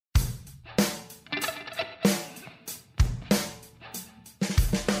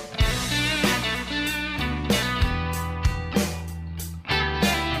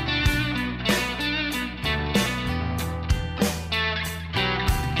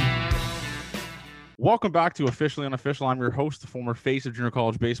Welcome back to Officially Unofficial. I'm your host, the former face of junior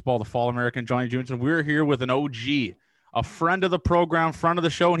college baseball, the Fall American, Johnny Junson. We're here with an OG, a friend of the program, friend of the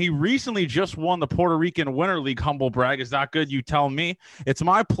show, and he recently just won the Puerto Rican Winter League. Humble brag. Is that good? You tell me. It's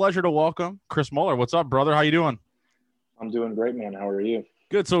my pleasure to welcome Chris Muller. What's up, brother? How you doing? I'm doing great, man. How are you?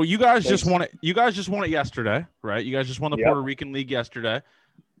 Good. So you guys just won it. You guys just won it yesterday, right? You guys just won the Puerto Rican League yesterday.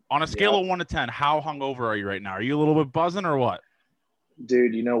 On a scale of 1 to 10, how hungover are you right now? Are you a little bit buzzing or what?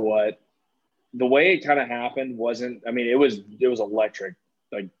 Dude, you know what? The way it kind of happened wasn't – I mean, it was electric,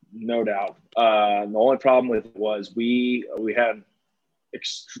 like no doubt. The only problem with it was we had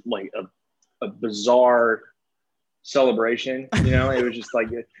a bizarre celebration. You know, it was just like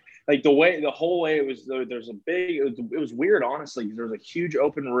the whole way it was. There's a big. It was weird, honestly. There was a huge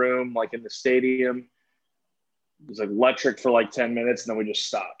open room like in the stadium. It was like electric for like 10 minutes, and then we just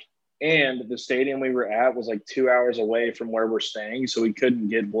stopped. And the stadium we were at was like 2 hours away from where we're staying, so we couldn't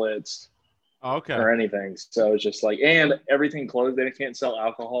get blitzed. Okay. Or anything. So it's just like, and everything closed. They can't sell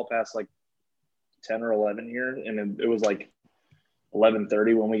alcohol past like 10 or 11 here. And it was like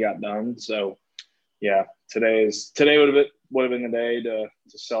 11:30 when we got done. So yeah, today would have been the day to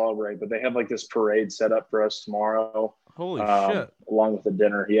celebrate, but they have like this parade set up for us tomorrow. Holy shit. Along with the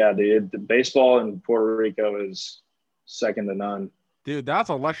dinner. Yeah. The baseball in Puerto Rico is second to none. Dude, that's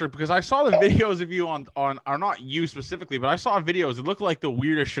electric because I saw the videos of you on or not you specifically, but I saw videos. It looked like the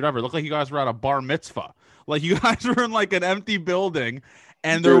weirdest shit ever. It looked like you guys were at a bar mitzvah. Like you guys were in like an empty building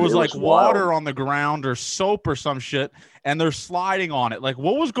and there was like water on the ground or soap or some shit and they're sliding on it. Like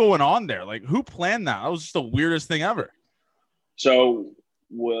what was going on there? Like who planned that? That was just the weirdest thing ever. So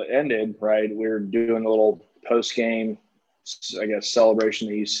what ended, right? We were doing a little post-game, I guess, celebration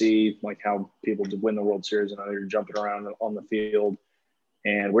that you see, like how people win the World Series and they're jumping around on the field.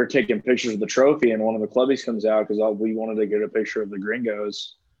 And we're taking pictures of the trophy, and one of the clubbies comes out because we wanted to get a picture of the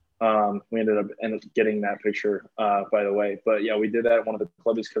Gringos. We ended up getting that picture, by the way. But, yeah, we did that. One of the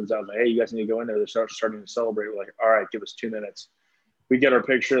clubbies comes out and like, hey, you guys need to go in there. They're starting to celebrate. We're like, all right, give us 2 minutes. We get our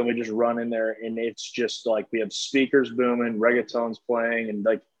picture, and we just run in there, and it's just like we have speakers booming, reggaeton's playing, and,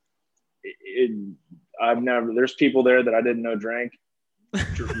 like, there's people there that I didn't know drank,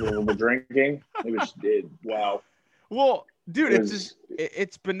 were drinking. Wow. Well, dude,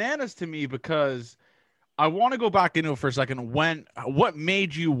 it's bananas to me because I want to go back into it for a second. What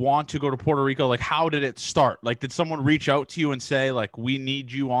made you want to go to Puerto Rico? Like, how did it start? Like, did someone reach out to you and say, like, we need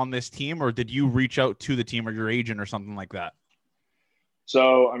you on this team? Or did you reach out to the team or your agent or something like that?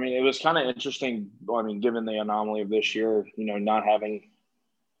 So, I mean, it was kind of interesting. I mean, given the anomaly of this year, you know, not having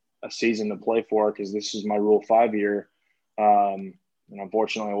a season to play for because this is my Rule 5 year. And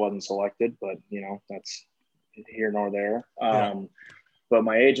unfortunately, I wasn't selected, but, you know, that's here nor there. But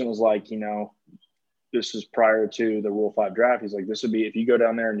my agent was like, you know, this is prior to the Rule 5 draft. He's like, this would be, if you go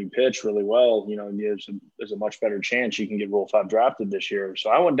down there and you pitch really well, you know, there's a much better chance you can get Rule 5 drafted this year. So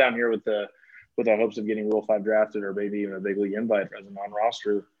I went down here with the hopes of getting Rule 5 drafted or maybe even a big league invite as a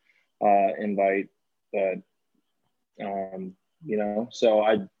non-roster invite. But, you know, so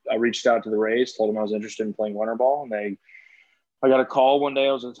I reached out to the Rays, told them I was interested in playing winter ball, and I got a call one day.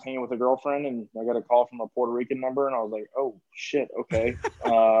 I was just hanging with a girlfriend, and I got a call from a Puerto Rican number, and I was like, "Oh shit, okay."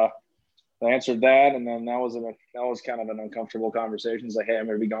 I answered that, and then that was kind of an uncomfortable conversation. It's like, "Hey, I'm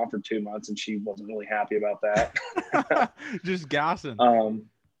going to be gone for 2 months," and she wasn't really happy about that. Just gassing.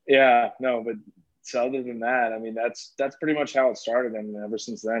 Yeah, no, but so other than that, I mean, that's pretty much how it started, and ever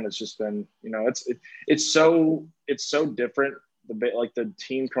since then, it's just been, you know, it's so different. The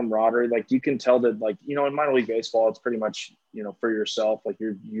team camaraderie, like you can tell that, like, you know, in minor league baseball, it's pretty much, you know, for yourself, like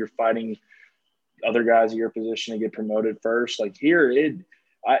you're fighting other guys at your position to get promoted first. Like here,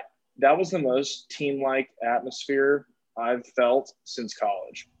 that was the most team-like atmosphere I've felt since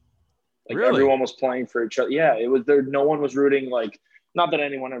college. Like really? Everyone was playing for each other. Yeah, it was there. No one was rooting, like, not that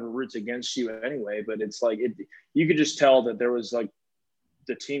anyone ever roots against you anyway, but it's like you could just tell that there was like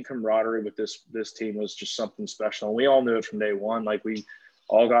the team camaraderie with this team was just something special. And we all knew it from day one. Like we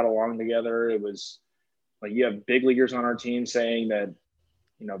all got along together. It was like, you have big leaguers on our team saying that,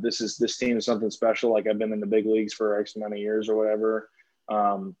 you know, this team is something special. Like I've been in the big leagues for X amount of years or whatever.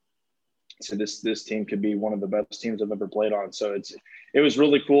 So this team could be one of the best teams I've ever played on. So it was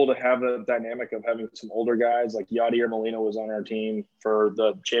really cool to have a dynamic of having some older guys like Yadier Molina was on our team for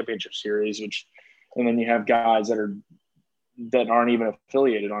the championship series, and then you have guys that aren't even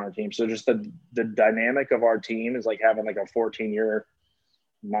affiliated on our team. So just the dynamic of our team is like having like a 14-year,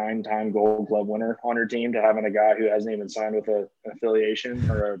 9-time Gold Glove winner on your team to having a guy who hasn't even signed with an affiliation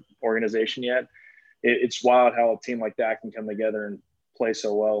or an organization yet. It's wild how a team like that can come together and play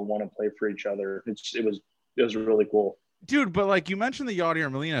so well and want to play for each other. It was really cool. Dude, but like you mentioned the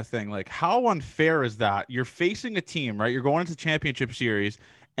Yadier Molina thing, like how unfair is that? You're facing a team, right? You're going into championship series,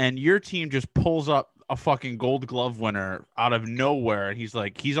 and your team just pulls up a fucking Gold Glove winner out of nowhere, and he's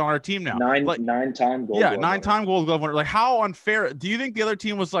on our team now. Like, Nine-time Gold yeah, Glove winner. nine-time Gold Glove winner. Like, how unfair? Do you think the other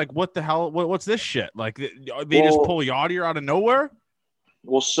team was like, "What the hell? What's this shit?" Like, they just pull Yadier out of nowhere?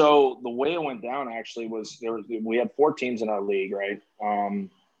 Well, so the way it went down actually was we had 4 teams in our league, right?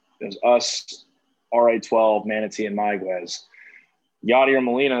 There's us, RA12, Manatee, and Mayaguez. Yadier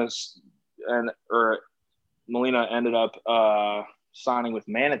Molina ended up signing with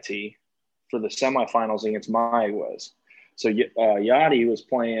Manatee for the semifinals against Mayaguez. So Yadi was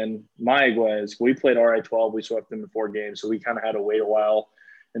playing Mayaguez. We played RA12. We swept them in 4 games, so we kind of had to wait a while.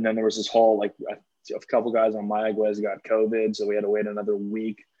 And then there was this whole like a couple guys on Mayaguez got COVID, so we had to wait another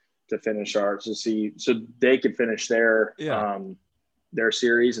week to finish ours so they could finish their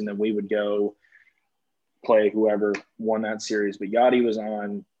series, and then we would go play whoever won that series. But Yadi was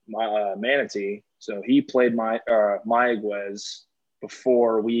on Manatee, so he played Mayaguez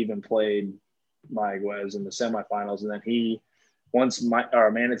before we even played Mayaguez in the semifinals, and then once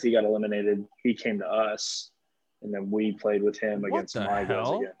Manatee got eliminated, he came to us, and then we played with him against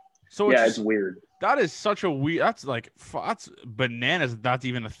Mayaguez again. So it's weird. That is such a weird. That's bananas. That's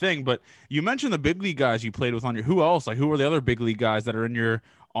even a thing. But you mentioned the big league guys you played with on your. Who else? Like, who are the other big league guys that are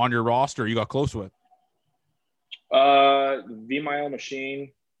on your roster you got close with? Vimael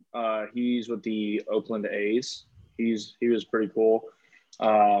Machine. He's with the Oakland A's. He was pretty cool.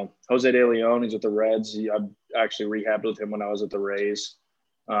 Jose De Leon. He's with the Reds. I actually rehabbed with him when I was at the Rays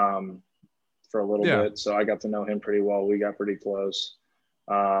for a little bit, so I got to know him pretty well. We got pretty close.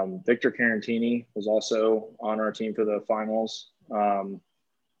 Victor Carantini was also on our team for the finals.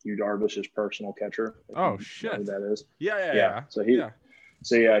 Yu Darvish's personal catcher. Oh shit, who that is? Yeah. So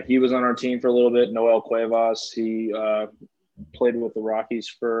he was on our team for a little bit. Noel Cuevas, he played with the Rockies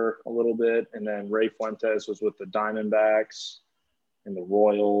for a little bit, and then Ray Fuentes was with the Diamondbacks and the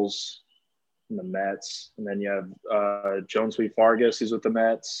Royals and the Mets, and then you have Jones Sweet Fargas. He's with the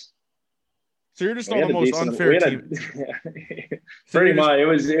Mets. So you're just on the most unfair team. Pretty much,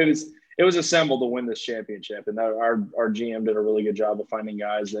 it was assembled to win this championship, and our GM did a really good job of finding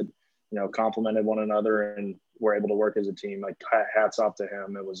guys that complemented one another and were able to work as a team. Like, hats off to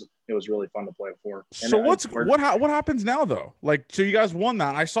him. It was really fun to play for. So what happens now though? Like, so you guys won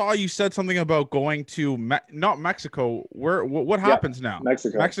that. I saw you said something about going to not Mexico. What happens now?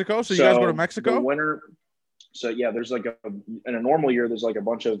 Mexico. So you guys go to Mexico. The winner. So yeah, there's like in a normal year, there's like a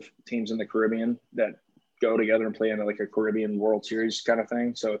bunch of teams in the Caribbean that go together and play in like a Caribbean World Series kind of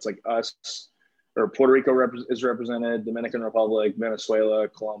thing. So it's like us, or Puerto Rico is represented, Dominican Republic, Venezuela,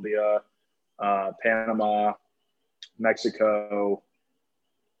 Colombia, Panama, Mexico.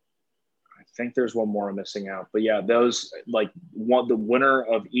 I think there's one more I'm missing out, but yeah, those the winner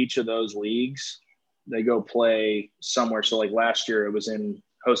of each of those leagues, they go play somewhere. So like last year, it was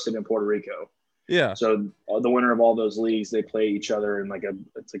hosted in Puerto Rico. Yeah. So the winner of all those leagues, they play each other in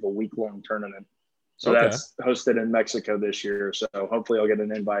it's like a week-long tournament. So that's hosted in Mexico this year. So hopefully I'll get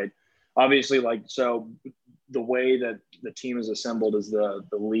an invite. Obviously, so the way that the team is assembled is the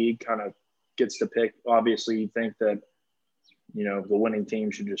league kind of gets to pick. Obviously, you think that, the winning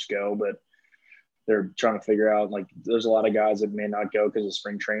team should just go, but they're trying to figure out, there's a lot of guys that may not go because of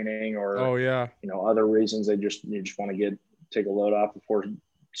spring training or, other reasons. They just want to take a load off before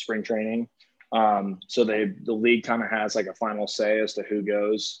spring training. So the league kind of has like a final say as to who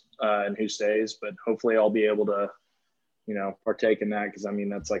goes and who stays, but hopefully I'll be able to, partake in that. Cause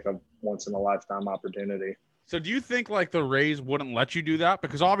that's like a once in a lifetime opportunity. So do you think like the Rays wouldn't let you do that?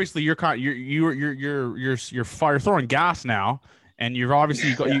 Because obviously you're throwing gas now, and you've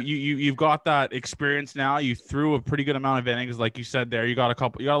obviously you've got that experience now. You threw a pretty good amount of innings, like you said there. You got a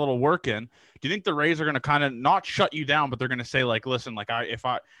little work in. Do you think the Rays are going to kind of not shut you down, but they're going to say like, listen, like I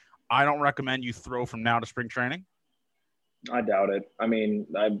don't recommend you throw from now to spring training? I doubt it.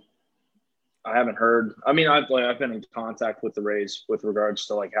 I haven't heard. I've been in contact with the Rays with regards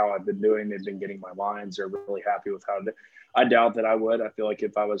to like how I've been doing. They've been getting my lines. They're really happy with how I doubt that I would. I feel like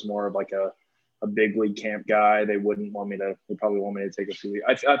if I was more of like a big league camp guy, they wouldn't want me to. They probably want me to take a few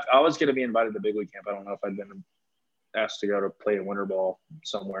weeks. I was going to be invited to big league camp. I don't know if I'd been asked to go to play a winter ball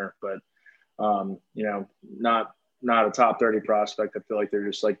somewhere, but not a top 30 prospect. I feel like they're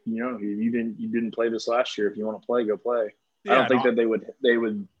just like, you didn't play this last year. If you want to play, go play. Yeah, I don't think that they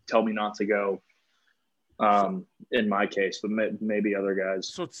would tell me not to go in my case, but maybe other guys.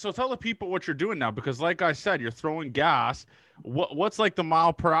 So tell the people what you're doing now, because like I said, you're throwing gas. What's like the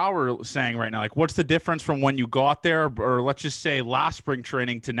mile per hour saying right now? Like, what's the difference from when you got there, or let's just say last spring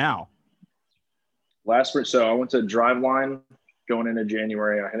training to now? last spring. So I went to Driveline going into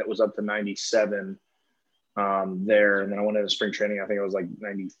January, and it was up to 97 there. And then I went into spring training. I think it was like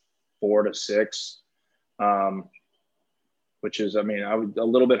 94 to 6, which is, I mean, I was a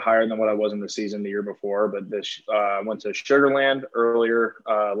little bit higher than what I was in the season the year before. But this I went to Sugar Land earlier,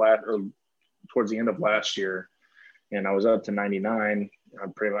 or towards the end of last year, and I was up to 99. I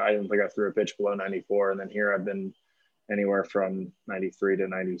didn't think I threw a pitch below 94, and then here I've been anywhere from 93 to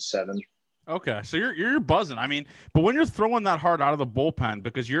 97. Okay, so you're buzzing. I mean, but when you're throwing that hard out of the bullpen,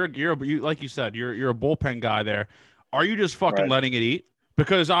 because you like you said, you're a bullpen guy there. Are you just fucking letting it eat?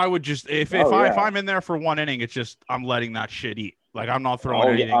 Because I would just if I'm in there for one inning, it's just I'm letting that shit eat. Like I'm not throwing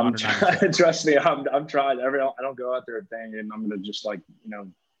anything under 97. Trust me, I'm trying. I don't go out there thinking I'm gonna just like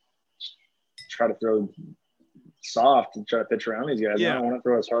try to throw soft and try to pitch around these guys. Yeah. I don't want to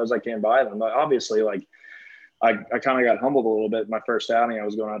throw as hard as I can by them. But obviously, like I kind of got humbled a little bit. My first outing, I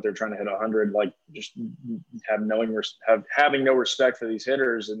was going out there trying to hit 100, like just having no respect for these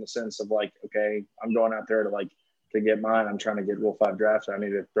hitters in the sense of like, okay, I'm going out there to get mine. I'm trying to get Rule 5 drafts. I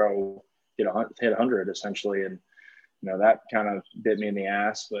need to hit 100 essentially. And, that kind of bit me in the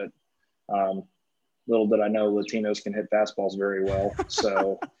ass, but little did I know Latinos can hit fastballs very well.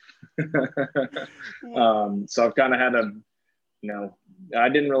 So, so I've kind of had I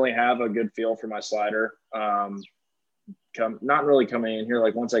didn't really have a good feel for my slider. Not really coming in here.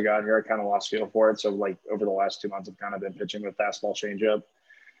 Like once I got here, I kind of lost feel for it. So like over the last 2 months, I've kind of been pitching with fastball changeup.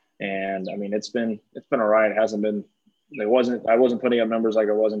 And I mean, it's been all right. It hasn't been, I wasn't putting up numbers like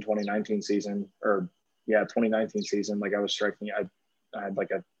I was in 2019 season. Like I was striking, I had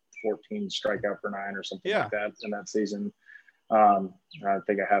like a 14 strikeout per 9 or something like that in that season. I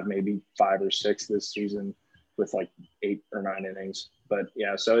think I have maybe 5 or 6 this season with like 8 or 9 innings. But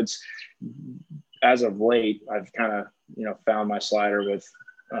yeah, so it's as of late, I've kind of, found my slider with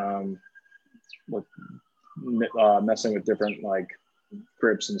messing with different like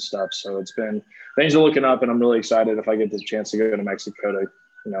grips and stuff. So things are looking up, and I'm really excited if I get the chance to go to Mexico to,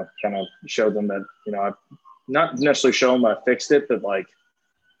 kind of show them that, I've not necessarily show them I fixed it, but like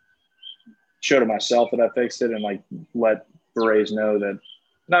show to myself that I fixed it, and like let Berets know that,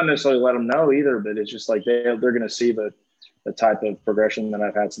 not necessarily let them know either, but it's just like they're going to see the type of progression that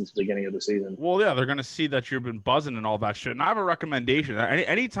I've had since the beginning of the season. Well, yeah, they're going to see that you've been buzzing and all that shit. And I have a recommendation.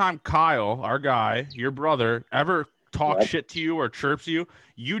 Anytime Kyle, our guy, your brother, ever talks shit to you or chirps you,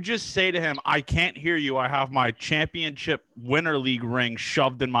 you just say to him, I can't hear you. I have my championship winter league ring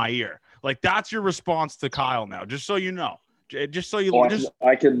shoved in my ear. Like that's your response to Kyle now, just so you know. Just so you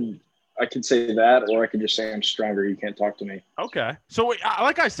I can say that, or I can just say I'm stronger. You can't talk to me. Okay. So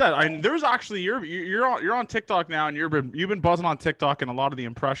like I said, there's actually you're on TikTok now, and you've been buzzing on TikTok and a lot of the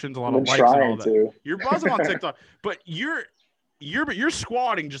impressions, a lot of likes and all that. You're buzzing on TikTok, but you're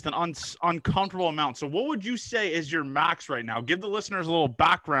squatting just an uncomfortable amount. So what would you say is your max right now? Give the listeners a little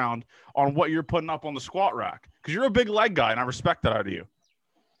background on what you're putting up on the squat rack, because you're a big leg guy, and I respect that out of you.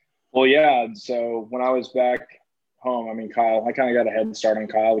 Well, yeah. So when I was back home, I mean, Kyle, I kind of got a head start on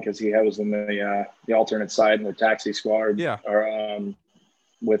Kyle because he was in the alternate side in the taxi squad,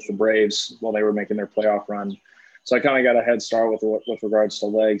 with the Braves while they were making their playoff run. So I kind of got a head start with regards to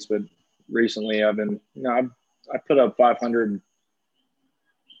legs. But recently, I've been, I put up 500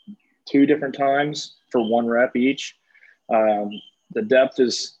 2 different times for 1 rep each. The depth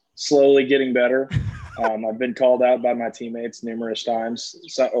is slowly getting better. I've been called out by my teammates numerous times.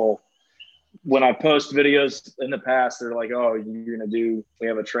 So when I post videos in the past, they're like, "Oh, we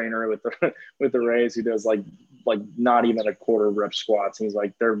have a trainer with the Rays who does like not even a quarter rep squats." And he's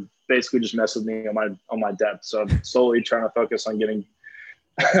like, they're basically just messing with me on my depth. So I'm slowly trying to focus on getting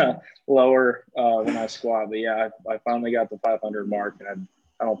lower when I squat. But yeah, I finally got the 500 mark, and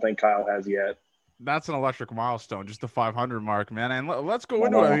I don't think Kyle has yet. That's an electric milestone, just the 500 mark, man. And let's go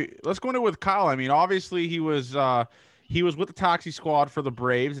into it. Let's go into it with Kyle. I mean, obviously he was with the taxi squad for the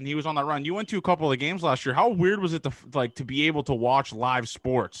Braves, and he was on that run. You went to a couple of games last year. How weird was it to be able to watch live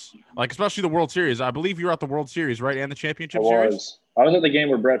sports, like especially the World Series? I believe you were at the World Series, right, and the Championship Series. I was at the game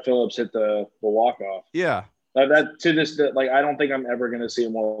where Brett Phillips hit the walk off. Yeah. That to this, like, I don't think I'm ever going to see a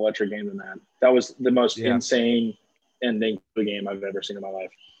more electric game than that. That was the most insane ending to a game I've ever seen in my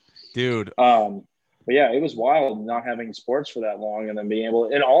life, dude. But yeah, it was wild not having sports for that long, and then being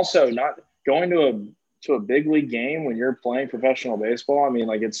able, and also not going to a big league game when you're playing professional baseball. I mean,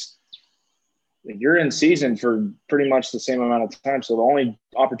 like you're in season for pretty much the same amount of time. So the only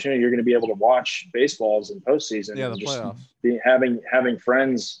opportunity you're going to be able to watch baseball is in postseason. Yeah, the playoffs. Having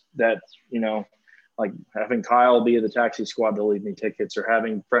friends that, like having Kyle be the taxi squad to leave me tickets, or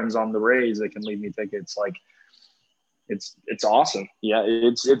having friends on the Rays that can leave me tickets. Like it's awesome. Yeah.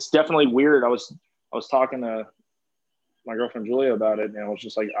 It's definitely weird. I was was talking to my girlfriend Julia about it, and I was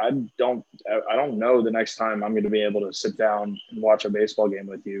just like, I don't know the next time I'm going to be able to sit down and watch a baseball game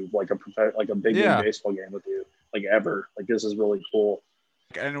with you, like a big league baseball game with you, like ever. Like this is really cool.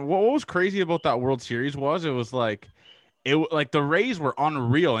 And what was crazy about that World Series was it was like the Rays were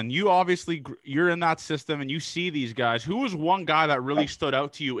unreal, and you obviously you're in that system and you see these guys. Who was one guy that really stood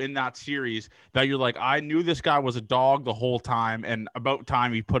out to you in that series that you're like, I knew this guy was a dog the whole time, and about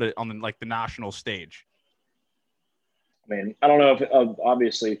time he put it on the national stage? I mean, I don't know if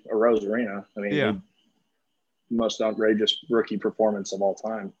obviously Arozarena. I mean, yeah, most outrageous rookie performance of all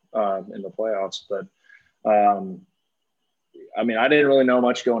time in the playoffs. But I mean, I didn't really know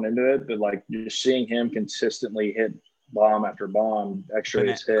much going into it, but like just seeing him consistently hit bomb after bomb, extra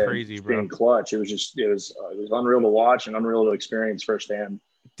base hit, crazy, bro. being clutch. It was unreal to watch and unreal to experience firsthand.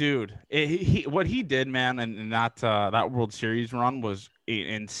 Dude, what he did, man, and that World Series run was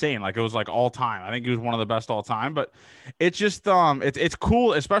insane. Like it was like all time. I think he was one of the best all time. But it's just it's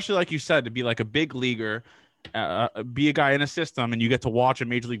cool, especially like you said, to be like a big leaguer, be a guy in a system, and you get to watch a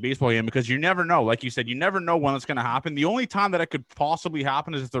Major League Baseball game because you never know. Like you said, you never know when it's going to happen. The only time that it could possibly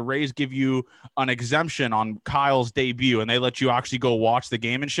happen is if the Rays give you an exemption on Kyle's debut and they let you actually go watch the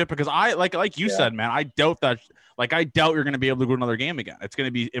game and shit. Because I like you said, man, I doubt that. Like I doubt you're going to be able to go to another game again. It's going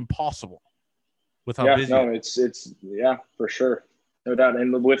to be impossible with how busy. No, it's for sure, no doubt.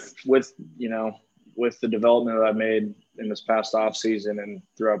 And with the development that I've made in this past off season and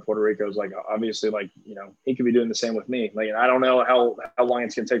throughout Puerto Rico, is like obviously like he could be doing the same with me. Like I don't know how long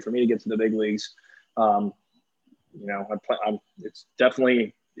it's going to take for me to get to the big leagues. It's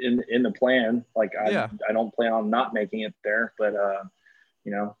definitely in the plan. Like I don't plan on not making it there, but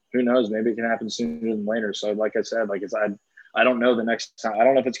who knows? Maybe it can happen sooner than later. So, like I said, I don't know the next time. I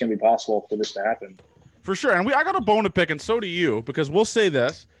don't know if it's going to be possible for this to happen. For sure. And I got a bone to pick, and so do you, because we'll say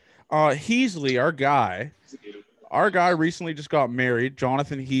this. Heasley, our guy recently just got married,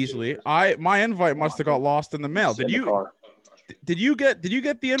 Jonathan Heasley. My invite must have got lost in the mail. Did you get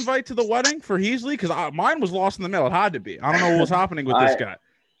the invite to the wedding for Heasley? Because mine was lost in the mail. It had to be. I don't know what was happening with this guy.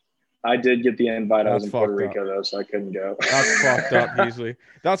 I did get the invite. I was in Puerto Rico, though, so I couldn't go. That's fucked up, Heasley.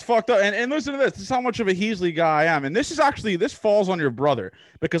 That's fucked up. And listen to this. This is how much of a Heasley guy I am. And this falls on your brother.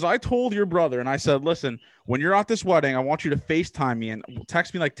 Because I told your brother, and I said, listen, when you're at this wedding, I want you to FaceTime me and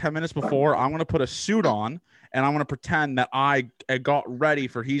text me like 10 minutes before. I'm going to put a suit on, and I'm going to pretend that I got ready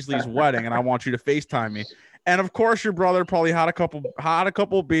for Heasley's wedding, and I want you to FaceTime me. And of course, your brother probably had a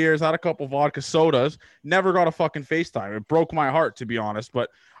couple beers, had a couple vodka sodas, never got a fucking FaceTime. It broke my heart, to be honest.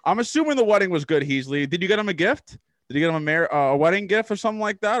 But I'm assuming the wedding was good, Heasley. Did you get him a gift? Did you get him a wedding gift or something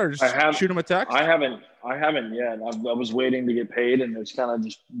like that, or just shoot him a text? I haven't yet. I was waiting to get paid, and it's kind of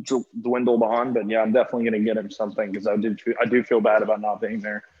just dwindled on. But yeah, I'm definitely going to get him something because I do feel bad about not being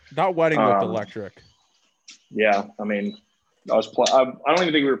there. That wedding looked electric. Yeah, I mean, I don't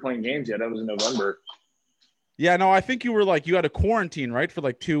even think we were playing games yet. That was in November. Yeah, no, I think you were you had a quarantine, right, for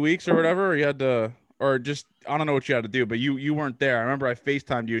like 2 weeks or whatever. Or you had to, or just, I don't know what you had to do, but you weren't there. I remember I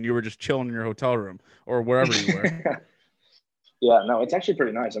FaceTimed you and you were just chilling in your hotel room or wherever you were. Yeah, no, it's actually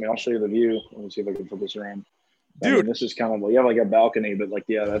pretty nice. I mean, I'll show you the view. Let me see if I can put this around. Dude, I mean, this is kind of, you have like a balcony, but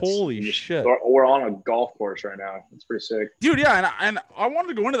that's holy shit. We're on a golf course right now. It's pretty sick. Dude, yeah, and I wanted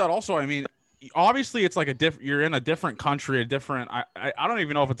to go into that also. I mean, obviously it's like you're in a different country, I don't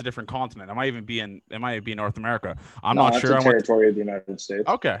even know if it's a different continent. It might be North America. I'm not sure. It's a territory of the United States.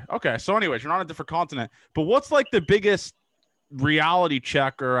 Okay. So anyways, you're on a different continent. But what's like the biggest reality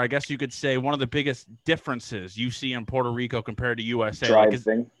check, or I guess you could say one of the biggest differences you see in Puerto Rico compared to USA?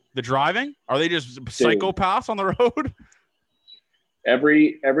 Driving. The driving? Are they just psychopaths on the road?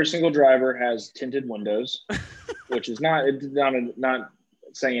 Every single driver has tinted windows, which is not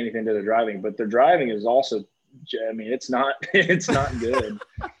saying anything to the driving, but the driving is also, I mean, it's not good.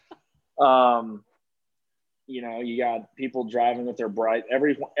 You got people driving with their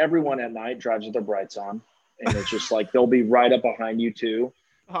everyone at night drives with their brights on, and it's just like they'll be right up behind you too.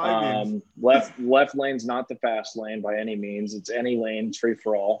 Left lane's not the fast lane by any means. It's any lane, it's free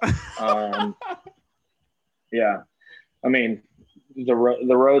for all. Yeah, I mean, the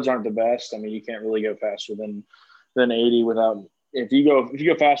roads aren't the best. I mean, you can't really go faster than 80 without. If you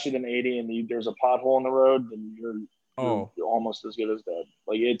go faster than 80 and there's a pothole in the road, then you're almost as good as dead.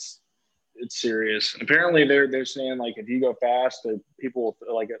 Like it's serious. Apparently they're saying like if you go fast, people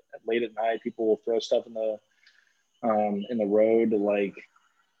like late at night, people will throw stuff in the road to like,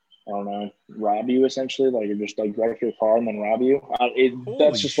 I don't know, rob you essentially. Like just like wreck your car and then rob you.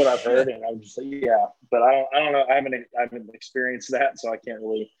 That's just what I've heard, and I'm just like, yeah. But I don't know. I haven't experienced that, so I can't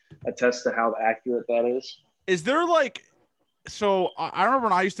really attest to how accurate that is. Is there like So I remember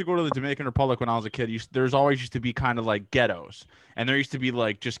when I used to go to the Dominican Republic when I was a kid, there's always used to be kind of like ghettos, and there used to be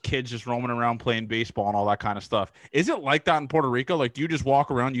like just kids just roaming around playing baseball and all that kind of stuff. Is it like that in Puerto Rico? Like, do you just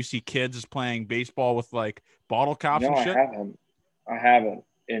walk around, you see kids just playing baseball with like bottle caps No, and I shit? haven't. I haven't.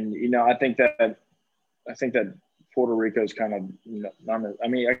 And I think that Puerto Rico is kind of, I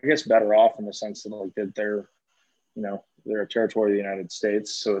mean, I guess better off in the sense that like that they're a territory of the United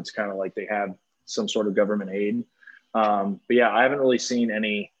States, so it's kind of like they have some sort of government aid. But yeah, I haven't really seen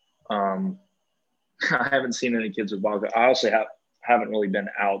any. I haven't seen any kids with vodka. I also haven't really been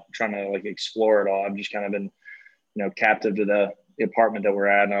out trying to like explore it all. I've just kind of been, captive to the apartment that we're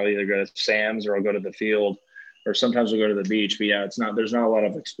at, and I'll either go to Sam's or I'll go to the field, or sometimes we'll go to the beach. But yeah, there's not a lot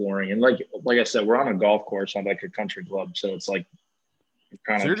of exploring. And like I said, we're on a golf course on like a country club, so it's like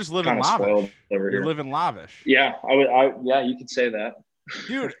So you're just living lavish. You're living lavish. Yeah, yeah, you could say that.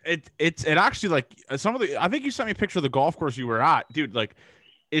 Dude, it actually like some of the. I think you sent me a picture of the golf course you were at, dude. Like,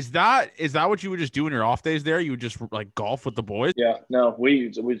 is that what you would just do in your off days there? You would just like golf with the boys? Yeah, no,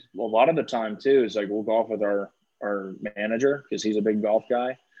 we a lot of the time too is like we'll golf with our manager because he's a big golf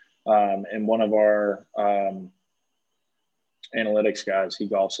guy, and one of our analytics guys, he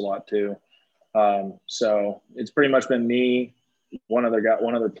golfs a lot too. So it's pretty much been me, one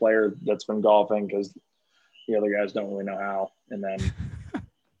other player that's been golfing because the other guys don't really know how, and then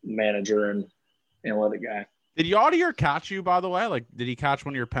manager and analytic guy. Did Yadier catch you, by the way? Like, did he catch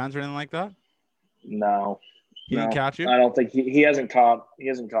one of your pens or anything like that? No, he didn't catch you. I don't think he hasn't caught. He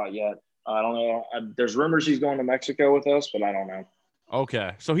hasn't caught yet. I don't know. There's rumors he's going to Mexico with us, but I don't know.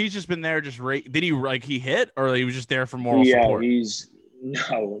 Okay, so he's just been there. Did he hit, or he was just there for moral support?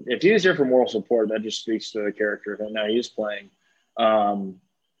 If he was here for moral support, that just speaks to the character. No, he was playing.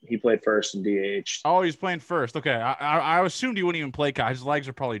 He played first in DH. Oh, he's playing first. Okay, I assumed he wouldn't even play. His legs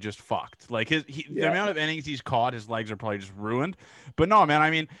are probably just fucked. Like the amount of innings he's caught, his legs are probably just ruined. But no, man. I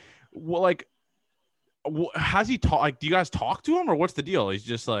mean, has he talked? Like, do you guys talk to him, or what's the deal? He's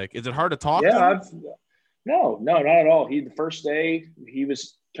just like, is it hard to talk to him? No, not at all. The first day he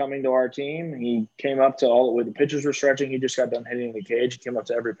was coming to our team, he came up to all when the pitchers were stretching. He just got done hitting the cage. He came up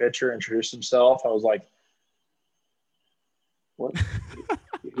to every pitcher, introduced himself. I was like, what?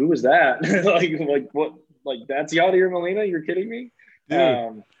 Who was that? like what? Like that's Yadier Molina? You're kidding me?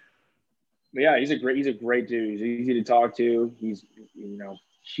 Dude. Yeah, he's a great dude. He's easy to talk to. He's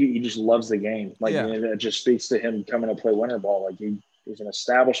he just loves the game. Like it just speaks to him coming to play winter ball. Like he's an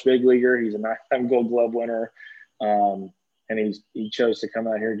established big leaguer. He's a 9-time Gold Glove winner, and he chose to come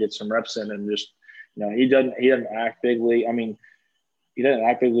out here and get some reps in and just he doesn't act big league. I mean, he doesn't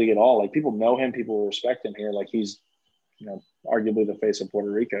act big league at all. Like people know him, people respect him here. Like he's arguably the face of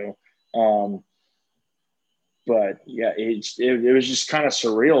Puerto Rico. But yeah, it was just kind of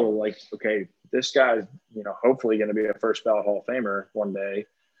surreal. Like, okay, this guy's, hopefully going to be a first ballot Hall of Famer one day.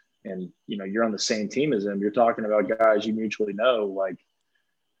 And, you're on the same team as him. You're talking about guys you mutually know. Like,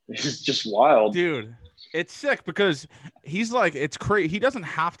 it's just wild. Dude, it's sick because he's like, it's crazy. He doesn't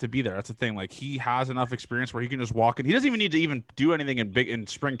have to be there. That's the thing. Like, he has enough experience where he can just walk in. He doesn't even need to even do anything in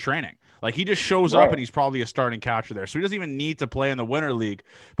spring training. Like, he just shows up and he's probably a starting catcher there. So he doesn't even need to play in the Winter League.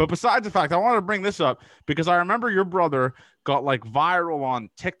 But besides the fact, I wanted to bring this up because I remember your brother got like viral on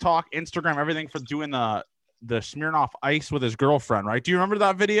TikTok, Instagram, everything for doing the Smirnoff Ice with his girlfriend, right? Do you remember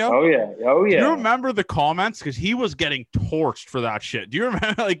that video? Oh yeah. Do you remember the comments? Because he was getting torched for that shit. Do you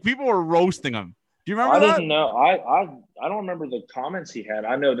remember? Like, people were roasting him. Do you remember that? I didn't know. I don't remember the comments he had.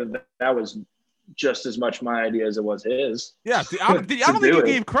 I know that was just as much my idea as it was his. Yeah, I don't think he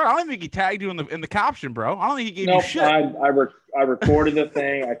gave credit. I don't think he tagged you in the caption, bro. I don't think he gave you shit. I recorded the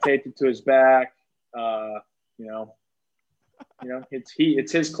thing. I taped it to his back.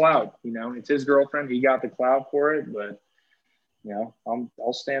 It's his clout. It's his girlfriend. He got the clout for it, but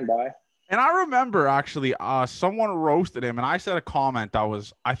I'll stand by. And I remember actually, someone roasted him, and I said a comment that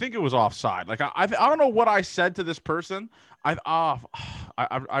was, I think it was offside. Like I don't know what I said to this person. I'm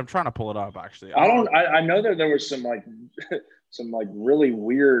trying to pull it up actually. I know that there was some really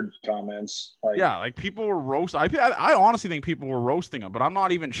weird comments. Like people were roasting. I honestly think people were roasting him, but I'm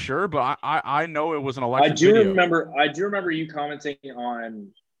not even sure. But I know it was an election. I do remember you commenting on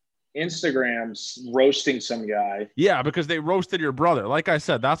Instagram's roasting some guy. Yeah, because they roasted your brother. Like I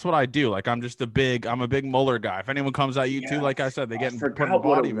said, that's what I do. Like I'm a big Mueller guy. If anyone comes at you too, like I said, they get put in the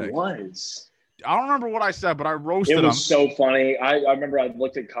body bag. I don't remember what I said, but I roasted him. It was so funny. I remember I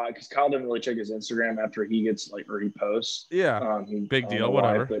looked at Kyle because Kyle didn't really check his Instagram after he gets or he posts. Yeah, big deal,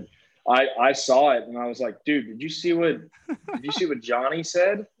 whatever. But I saw it and I was like, dude, did you see what Johnny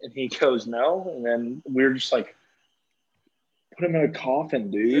said? And he goes, no. And then we were just like, put him in a coffin,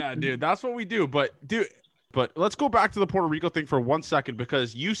 dude. Yeah, dude, that's what we do. But dude, But let's go back to the Puerto Rico thing for 1 second,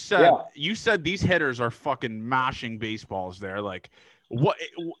 because you said these hitters are fucking mashing baseballs there. Like, what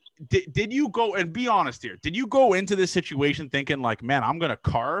did you go, and be honest here? Did you go into this situation thinking like, man, I'm gonna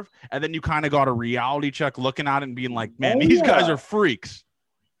carve, and then you kind of got a reality check looking at it and being like, man, these guys are freaks?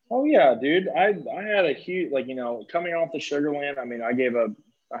 Oh yeah, dude. I had a huge, like, coming off the Sugarland. I mean, I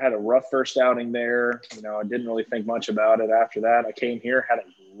had a rough first outing there. I didn't really think much about it after that. I came here, had a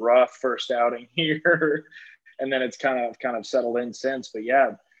rough first outing here, and then it's kind of settled in since. But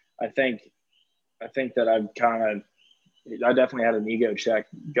yeah, I think that I definitely had an ego check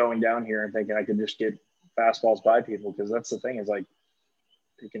going down here and thinking I could just get fastballs by people, because that's the thing, is like,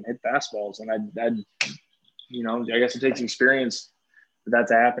 you can hit fastballs, and I guess it takes experience for that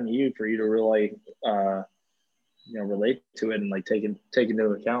to happen to you, for you to really relate to it and like take into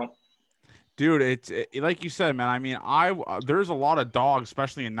account. Dude, it's like you said, man. I mean, there's a lot of dogs,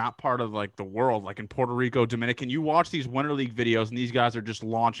 especially in that part of like the world, like in Puerto Rico, Dominican. You watch these Winter League videos, and these guys are just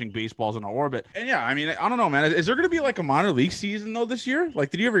launching baseballs in orbit. And yeah, I mean, I don't know, man. Is there going to be like a minor league season though this year? Like,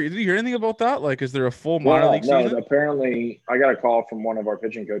 did you hear anything about that? Like, is there a full minor league season? Apparently, I got a call from one of our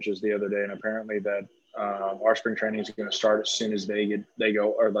pitching coaches the other day, and apparently that our spring training is going to start as soon as they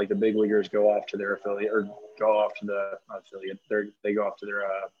go, or like the big leaguers go off to their affiliate, or go off to the affiliate. They go off to their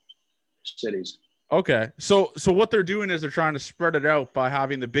cities. Okay. So what they're doing is they're trying to spread it out by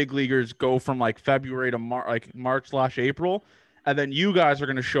having the big leaguers go from like February to March/April, and then you guys are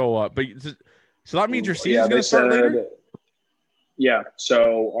going to show up. But so that means your season's going to start later? Yeah.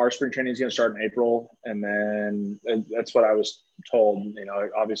 So our spring training is going to start in April, and then that's what I was told.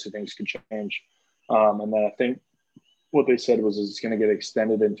 Obviously things could change. And then I think what they said was it's going to get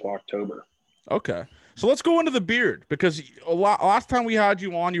extended into October. Okay. So let's go into the beard, because last time we had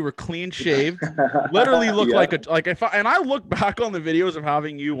you on, you were clean shaved, literally looked and I look back on the videos of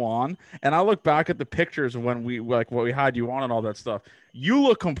having you on, and I look back at the pictures of when what we had you on and all that stuff. You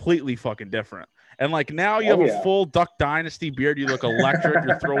look completely fucking different. And like now you have a full Duck Dynasty beard. You look electric.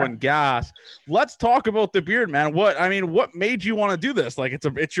 You're throwing gas. Let's talk about the beard, man. What made you want to do this? Like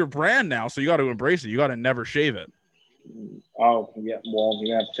it's your brand now, so you got to embrace it. You got to never shave it. Oh yeah, well,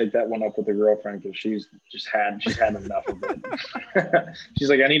 you have to take that one up with the girlfriend, because she's had enough of it.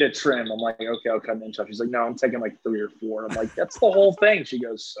 She's like, I need a trim. I'm like, okay, I'll cut an inch off. She's like, no, I'm taking like 3 or 4. I'm like, that's the whole thing. She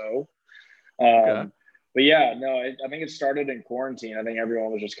goes, so. Okay. But yeah, no, I think it started in quarantine. I think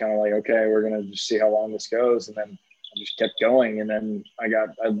everyone was just kind of like, okay, we're gonna just see how long this goes, and then I just kept going. And then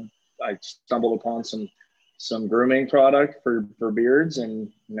I stumbled upon some grooming product for beards,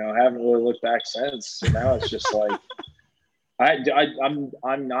 and I haven't really looked back since. So now it's just like,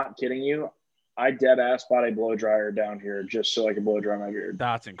 I'm not kidding you. I dead ass bought a blow dryer down here just so I could blow dry my beard.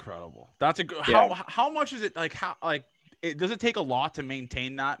 That's incredible. How much is it? Like does it take a lot to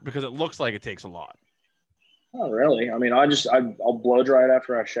maintain that? Because it looks like it takes a lot. Oh, really? I mean, I'll blow dry it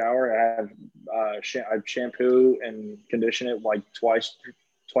after I shower. I shampoo and condition it like twice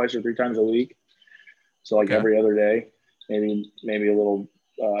or 3 times a week. So like every other day, maybe a little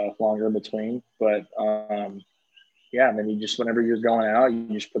longer in between. But yeah, and then you just, whenever you're going out, you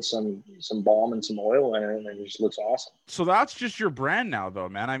just put some balm and some oil in it, and it just looks awesome. So that's just your brand now, though,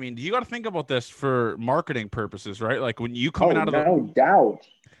 man. I mean, you got to think about this for marketing purposes, right? Like when you coming out of no doubt,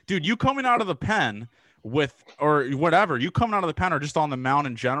 dude, you coming out of the pen with, or whatever, you coming out of the pen or just on the mound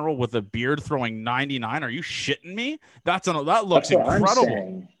in general with a beard throwing 99. Are you shitting me? That looks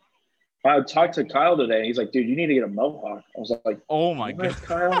incredible. I talked to Kyle today. He's like, dude, you need to get a mohawk. I was like, oh my God,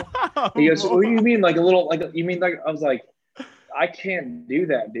 Kyle. He goes, what do you mean? Like a little, you mean like, I was like, I can't do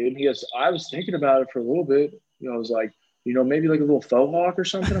that, dude. He goes, I was thinking about it for a little bit. I was like, maybe like a little faux hawk or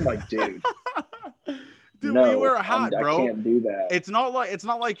something. I'm like, dude. Dude, no, when you wear a hat, bro. I can't do that. It's not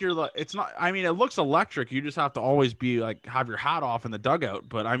like you're like, it's not, I mean, it looks electric. You just have to always be like, have your hat off in the dugout.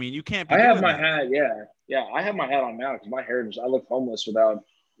 But I mean, you can't be. I have my hat. Yeah. Yeah. I have my hat on now because my hair I look homeless without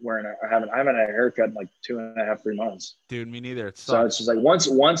wearing I haven't had a haircut in like 2.5, 3 months. Dude, me neither. So it's just like once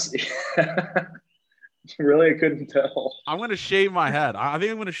really, I couldn't tell. I'm going to shave my head. I think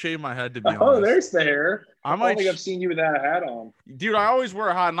I'm going to shave my head, to be honest. Oh, there's the hair. I don't think I've seen you with that hat on. Dude, I always wear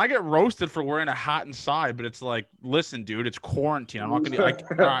a hat, and I get roasted for wearing a hat inside, but it's like, listen, dude, it's quarantine. I'm not going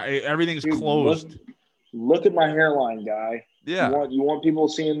to, everything's closed. Look at my hairline, guy. Yeah. You want people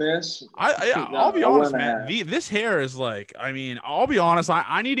seeing this? I'll be honest, man. This hair is like, I mean, I'll be honest.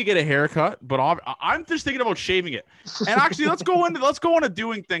 I need to get a haircut, but I'm just thinking about shaving it. And actually, let's go into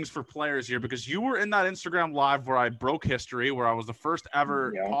doing things for players here, because you were in that Instagram live where I broke history, where I was the first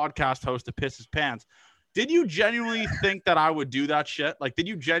ever podcast host to piss his pants. Did you genuinely think that I would do that shit? Like, did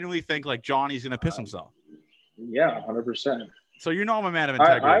you genuinely think like Johnny's gonna piss himself? Yeah, 100%. So I'm a man of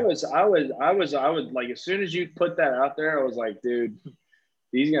integrity. I was like, as soon as you put that out there, I was like, dude,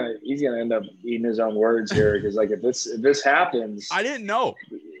 he's gonna end up eating his own words here, because like if this happens, I didn't know.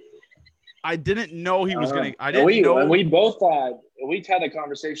 I didn't know he was gonna. I and didn't know. And we both thought, we had the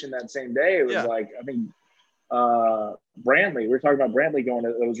conversation that same day. It was like, I think Brantley. We were talking about Brantley going.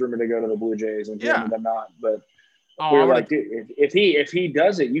 It was rumored to go to the Blue Jays, and he ended up not. But we were like, dude, if he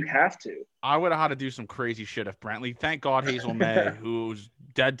does it, you have to. I would have had to do some crazy shit if Brantley. Thank God Hazel May, who's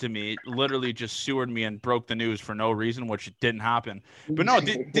dead to me, literally just sewered me and broke the news for no reason, which didn't happen. But no,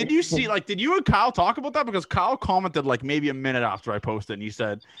 did you see, like, did you and Kyle talk about that? Because Kyle commented like maybe a minute after I posted, and he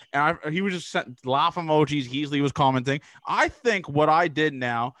said, and he was just sent laugh emojis. Heasley was commenting. I think what I did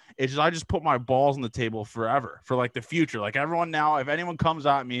now is I just put my balls on the table forever for like the future. Like everyone now, if anyone comes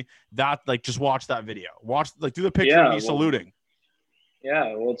at me, that like just watch that video, do the picture of me saluting.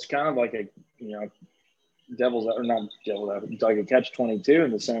 Yeah, well, it's kind of like a like a catch-22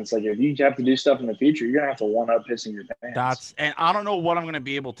 in the sense, like if you have to do stuff in the future, you're gonna have to one-up pissing your pants. And I don't know what I'm gonna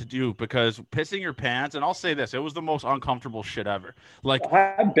be able to do, because pissing your pants, and I'll say this, it was the most uncomfortable shit ever. Like,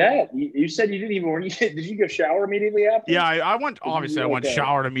 I bet you said you didn't even. Did you go shower immediately after? Yeah, I went. Obviously, I went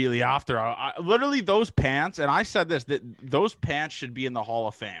showered immediately after. I literally, those pants, and I said this, that those pants should be in the Hall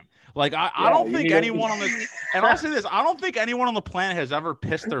of Fame. Like I don't think anyone on the, and I'll say this, I don't think anyone on the planet has ever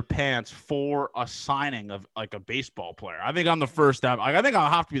pissed their pants for a signing of like a baseball player. I think I'm the first ever. I think I'll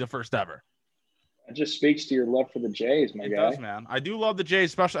have to be the first ever. It just speaks to your love for the Jays, my guy. It does, man. I do love the Jays,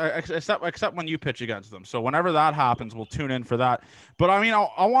 especially except when you pitch against them. So whenever that happens, we'll tune in for that. But I mean,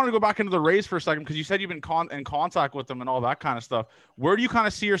 I want to go back into the Rays for a second, because you said you've been in contact with them and all that kind of stuff. Where do you kind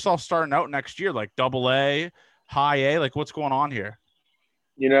of see yourself starting out next year? Like AA, high A? Like what's going on here?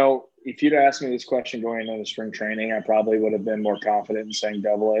 If you'd asked me this question going into spring training, I probably would have been more confident in saying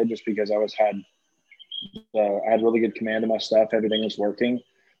AA, just because I had really good command of my stuff. Everything was working.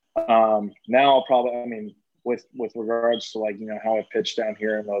 Now I'll probably, with regards to like, how I pitched down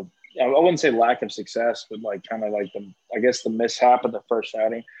here and I wouldn't say lack of success, but like kind of like the mishap of the first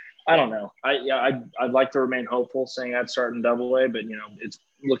outing. I don't know. I'd like to remain hopeful saying I'd start in AA, but it's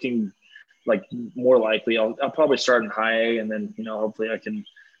looking like more likely I'll probably start in high A, and then, hopefully I can,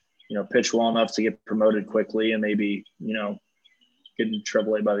 pitch well enough to get promoted quickly and maybe, get in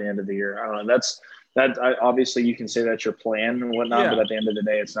AAA by the end of the year. I don't know. Obviously you can say that's your plan and whatnot, but at the end of the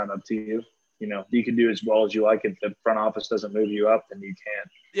day, it's not up to you. You can do as well as you like. If the front office doesn't move you up, then you can't.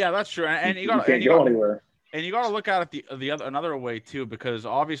 Yeah, that's true. And you can't go anywhere. And you got to look at it another way too, because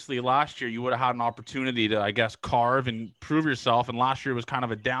obviously last year you would have had an opportunity to, I guess, carve and prove yourself. And last year was kind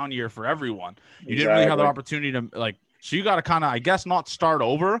of a down year for everyone. You didn't really have the opportunity to so you got to kind of, I guess, not start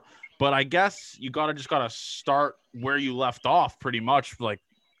over, but I guess you got to start where you left off pretty much like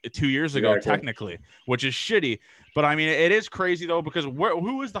 2 years ago, technically, which is shitty. But I mean, it is crazy though, because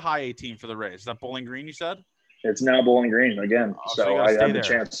who is the high A team for the Rays? Is that Bowling Green, you said? It's now Bowling Green again. So I have the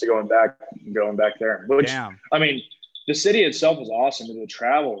chance to going back there. Which, damn. I mean, the city itself was awesome, but the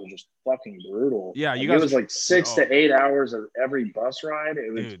travel was just fucking brutal. Yeah, it was like 6 to 8 hours of every bus ride.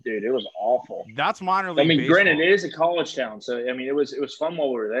 It was, dude, it was awful. That's minor league. baseball. Granted, it is a college town, so I mean, it was fun while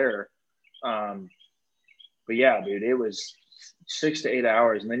we were there. But yeah, dude, it was 6 to 8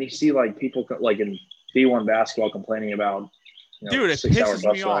 hours, and then you see like people like in D1 basketball complaining about. Dude, it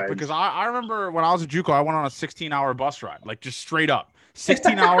pisses me off because I remember when I was at JUCO, I went on a 16-hour bus ride, like just straight up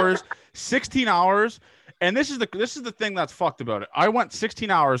 16 hours, 16 hours. And this is the thing that's fucked about it. I went 16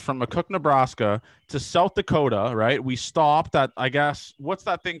 hours from McCook, Nebraska to South Dakota, right? We stopped at, I guess, what's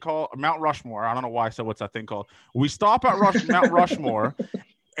that thing called? Mount Rushmore. I don't know why I said what's that thing called. We stop at Mount Rushmore,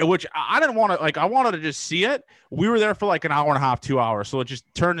 which I didn't want to, I wanted to just see it. We were there for like an hour and a half, 2 hours. So it just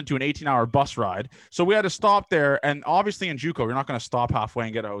turned into an 18-hour bus ride. So we had to stop there. And obviously in JUCO, you're not going to stop halfway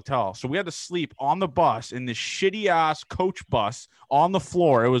and get a hotel. So we had to sleep on the bus in this shitty ass coach bus on the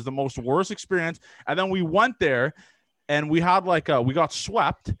floor. It was the most worst experience. And then we went there and we had we got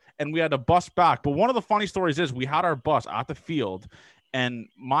swept and we had to bus back. But one of the funny stories is we had our bus at the field, and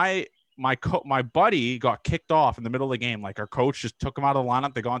my buddy got kicked off in the middle of the game. Like our coach just took him out of the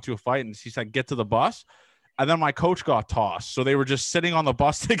lineup. They got into a fight and he said, "Get to the bus." And then my coach got tossed. So they were just sitting on the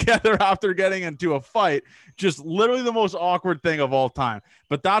bus together after getting into a fight. Just literally the most awkward thing of all time.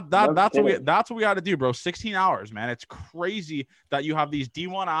 But that's what we had to do, bro. 16 hours, man. It's crazy that you have these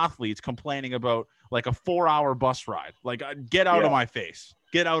D1 athletes complaining about like a 4-hour bus ride. Like, get out of my face.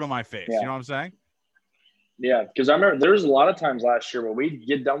 Get out of my face. Yeah. You know what I'm saying? Yeah, because I remember there was a lot of times last year where we'd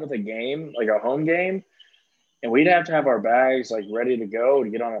get done with a game, like a home game, and we'd have to have our bags like ready to go to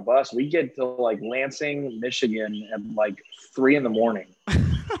get on a bus. We'd get to like Lansing, Michigan at like 3 a.m.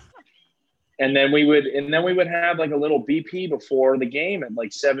 And then we would have like a little BP before the game at like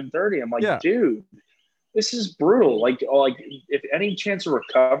 7:30. I'm like, Yeah. dude, this is brutal. Like if any chance of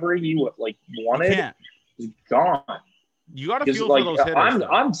recovery you like wanted, is gone. You got to feel like, for those hitters.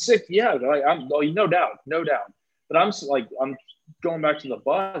 I'm sick. Yeah, like no doubt. But I'm going back to the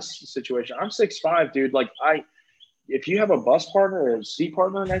bus situation. I'm 6'5", dude. Like if you have a bus partner or a seat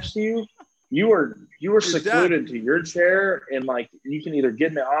partner next to you, you are secluded to your chair, and like you can either get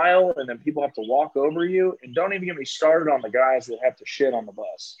in the aisle and then people have to walk over you. And don't even get me started on the guys that have to shit on the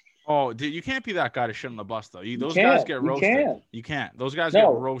bus. Oh, dude, you can't be that guy to shit on the bus though. Those guys get roasted. You can't. Those guys get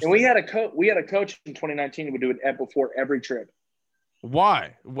roasted. And we had a coach in 2019 who would do it before every trip.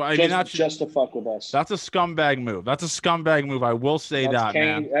 Why? Well, just to fuck with us. That's a scumbag move. I will say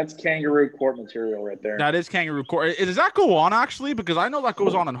man. That's kangaroo court material right there. That is kangaroo court. Does that go on actually? Because I know that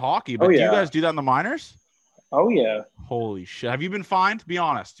goes on in hockey. But do you guys do that in the minors? Oh yeah. Holy shit! Have you been fined? Be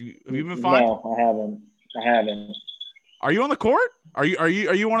honest. Have you been fined? No, I haven't. Are you on the court? Are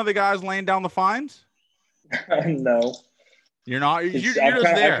you one of the guys laying down the fines? No. You're not. You're just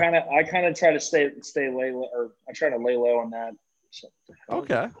there. I kind of try to stay low, or I try to lay low on that.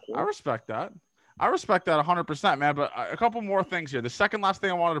 Okay, I respect that. 100%, man. But a couple more things here. The second last thing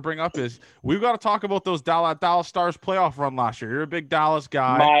I wanted to bring up is we've got to talk about those Dallas Stars playoff run last year. You're a big Dallas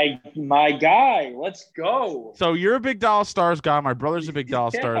guy. My guy. Let's go. So you're a big Dallas Stars guy. My brother's a big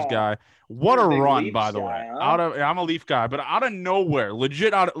Dallas Stars guy. What a run, Leafs by the way. Huh? I'm a Leaf guy, but out of nowhere,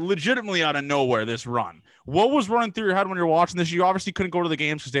 legitimately out of nowhere, this run. What was running through your head when you're watching this? You obviously couldn't go to the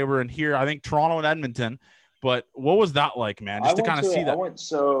games because they were in here. I think Toronto and Edmonton. But what was that like, man? Just to kind of see that.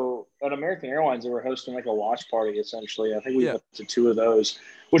 So at American Airlines, they were hosting like a watch party, essentially. I think we went to 2 of those,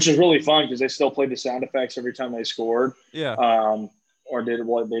 which is really fun because they still played the sound effects every time they scored. Yeah. Or did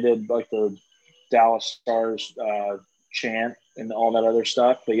what they did, like the Dallas Stars chant and all that other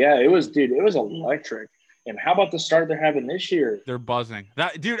stuff. But yeah, it was electric. And how about the start they're having this year? They're buzzing.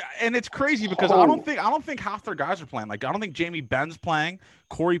 That dude, and it's crazy because I don't think half their guys are playing. Like I don't think Jamie Benn's playing.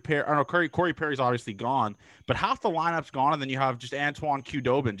 Corey Perry's obviously gone, but half the lineup's gone, and then you have just Antoine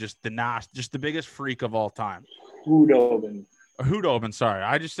Khudobin, just the biggest freak of all time. Khudobin, sorry.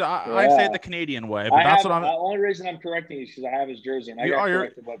 I say it the Canadian way, but the only reason I'm correcting you is because I have his jersey, and I got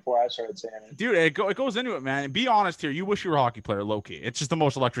corrected before I started saying it. Dude, it goes into it, man. And be honest here. You wish you were a hockey player, low-key. It's just the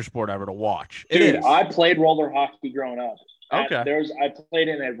most electric sport ever to watch. Dude, I played roller hockey growing up. Okay. I played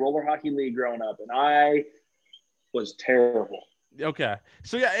in a roller hockey league growing up, and I was terrible. Okay.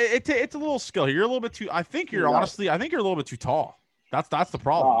 So, yeah, it's a little skill. You're a little bit too – I think you're a little bit too tall. That's the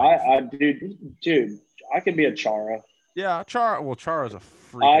problem. Dude, I could be a Chara. Yeah, Chara. Well, Chara's a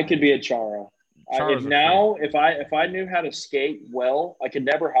freak. I could be a Chara. If I knew how to skate well, I could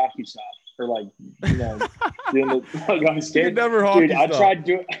never hockey stop or doing the on skate. You could never hockey stop. Dude, I tried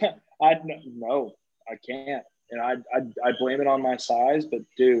doing. I can't, and I blame it on my size. But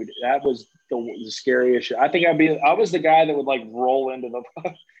dude, that was the scariest shit. I think I was the guy that would like roll into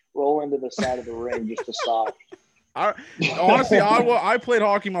the side of the ring just to stop. Honestly, I played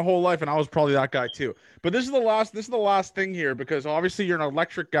hockey my whole life, and I was probably that guy too. But this is the last thing here, because obviously you're an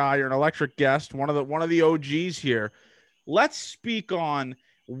electric guy, you're an electric guest, one of the OGs here. Let's speak on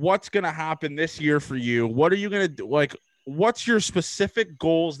what's gonna happen this year for you. What are you gonna do? Like, what's your specific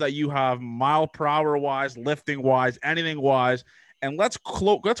goals that you have, mile per hour wise, lifting wise, anything wise? And let's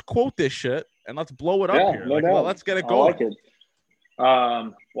quote this shit and let's blow it up here. Let's get it going. I like it.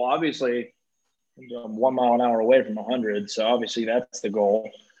 Well, obviously, I'm 1 mile an hour away from 100, so obviously that's the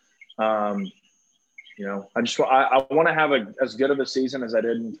goal. I want to have as good of a season as I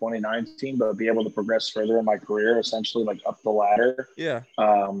did in 2019, but be able to progress further in my career, essentially like up the ladder. Yeah.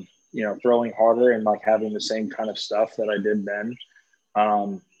 Throwing harder and like having the same kind of stuff that I did then.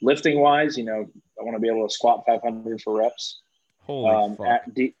 Lifting wise, I want to be able to squat 500 for reps. Holy fuck.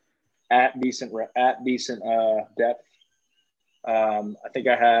 At decent depth. I think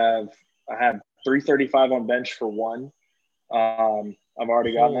I have 335 on bench for one. I've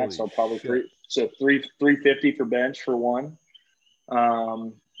already gotten that, so probably 350 for bench for one.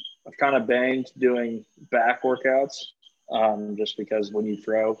 I've kind of banged doing back workouts, just because when you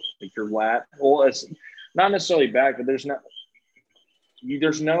throw, like your lat, well, it's not necessarily back, but there's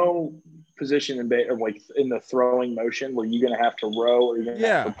no position in the throwing motion where you're gonna have to row or you're gonna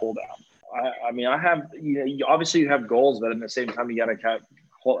have to pull down. I have, obviously you have goals, but at the same time you gotta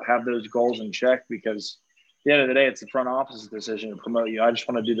have those goals in check, because at the end of the day, it's the front office's decision to promote you. I just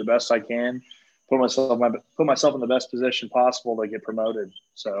want to do the best I can, put myself in the best position possible to get promoted.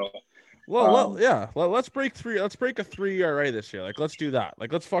 So Yeah. Let's break three. Let's break a 3 ERA this year. Like, let's do that.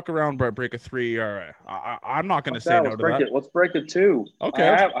 Like, let's fuck around, break a 3 ERA. I'm not going to say no Let's to break that. it. Let's break it 2. Okay.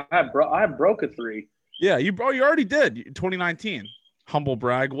 I have broke a 3. Yeah, you already did. 2019. Humble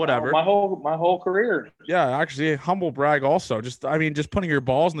brag, whatever. My whole career. Yeah, actually, humble brag also. Just putting your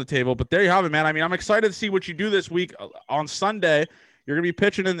balls on the table. But there you have it, man. I mean, I'm excited to see what you do this week. On Sunday, you're gonna be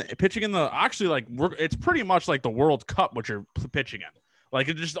pitching in the actually, like, it's pretty much like the World Cup what you're pitching in. Like,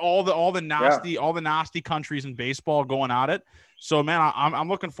 it's just all the nasty countries in baseball going at it. So, man, I'm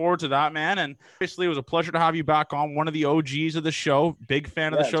looking forward to that, man. And obviously, it was a pleasure to have you back on. One of the OGs of the show, big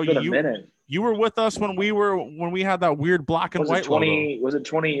fan of the show. It's been a minute. You were with us when we had that weird black and white logo. Was it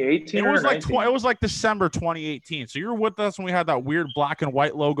 2018? It was it was like December 2018. So you were with us when we had that weird black and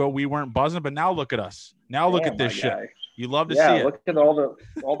white logo. We weren't buzzing, but now look at us. Now look at this shit. You love to see it. Look at all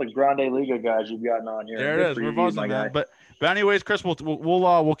the Grande Liga guys you've gotten on here. There it is. We're buzzing, man. But anyways, Chris,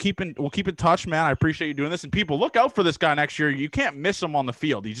 we'll keep in touch, man. I appreciate you doing this. And people, look out for this guy next year. You can't miss him on the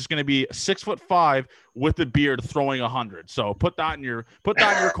field. He's just going to be 6'5" with a beard throwing 100. So put that in your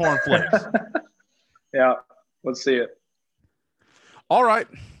cornflakes. Yeah, let's see it. All right.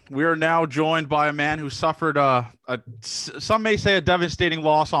 We are now joined by a man who suffered some may say a devastating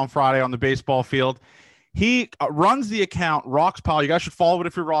loss on Friday on the baseball field. He runs the account Rocks Pal. You guys should follow it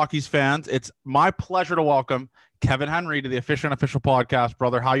if you're Rockies fans. It's my pleasure to welcome Kevin Henry to the Official and Unofficial Podcast.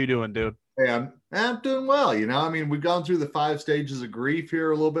 Brother, how you doing, dude? Hey, I'm doing well. I mean, we've gone through the 5 stages of grief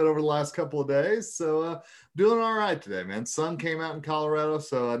here a little bit over the last couple of days. So doing all right today, man. Sun came out in Colorado,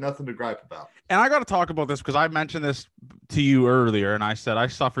 so nothing to gripe about. And I got to talk about this because I mentioned this to you earlier, and I said I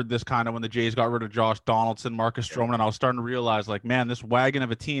suffered this kind of when the Jays got rid of Josh Donaldson, Marcus Stroman, and I was starting to realize, like, man, this wagon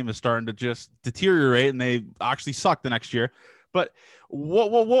of a team is starting to just deteriorate, and they actually suck the next year. But what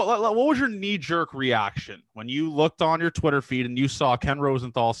was your knee-jerk reaction when you looked on your Twitter feed and you saw Ken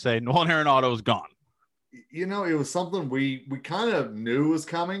Rosenthal say Nolan Arenado's gone? It was something we kind of knew was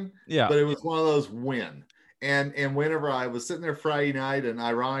coming. Yeah. But it was one of those when. And whenever I was sitting there Friday night and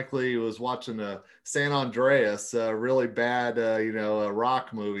ironically was watching a San Andreas, really bad, a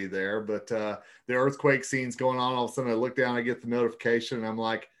rock movie there, but the earthquake scene's going on. All of a sudden I look down, I get the notification and I'm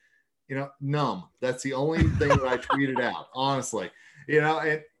like, numb. That's the only thing that I tweeted out, honestly,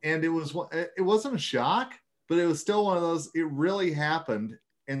 and it wasn't a shock, but it was still one of those, it really happened.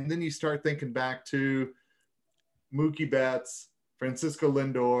 And then you start thinking back to Mookie Betts, Francisco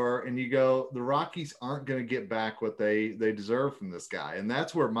Lindor, and you go, the Rockies aren't going to get back what they deserve from this guy. And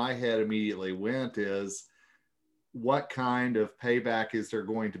that's where my head immediately went is what kind of payback is there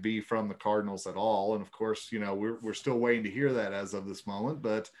going to be from the Cardinals at all? And of course, we're still waiting to hear that as of this moment,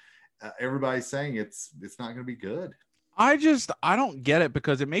 but everybody's saying it's not going to be good. I don't get it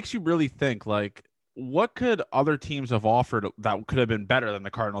because it makes you really think, like, what could other teams have offered that could have been better than the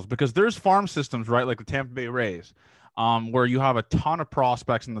Cardinals? Because there's farm systems, right? Like the Tampa Bay Rays, where you have a ton of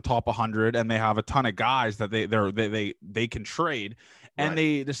prospects in the top 100 and they have a ton of guys that they can trade. And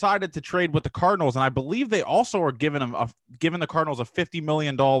they decided to trade with the Cardinals. And I believe they also are giving the Cardinals a $50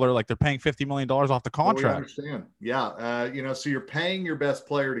 million, like they're paying $50 million off the contract. I understand. Yeah. So you're paying your best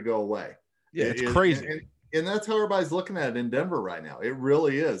player to go away. Yeah. It's crazy. And that's how everybody's looking at it in Denver right now. It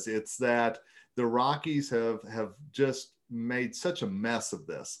really is. It's that the Rockies have just made such a mess of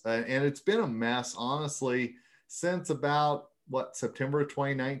this. And it's been a mess, honestly, since about September of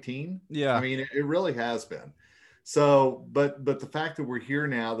 2019. Yeah. I mean, it really has been. So, but the fact that we're here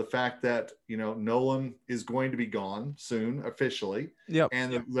now, the fact that, Nolan is going to be gone soon officially. Yep.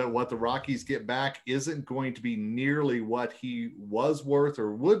 And that what the Rockies get back isn't going to be nearly what he was worth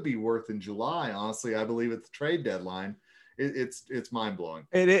or would be worth in July. Honestly, I believe at the trade deadline, it's mind blowing.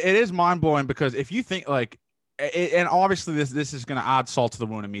 It is mind blowing because if you think like, and obviously this is going to add salt to the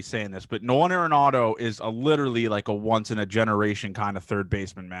wound of me saying this, but Nolan Arenado is literally like a once in a generation kind of third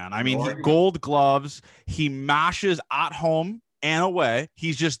baseman, man. I mean, he gold gloves, he mashes at home and away.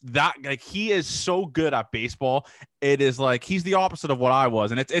 He's just that, like, he is so good at baseball. It is like he's the opposite of what I was,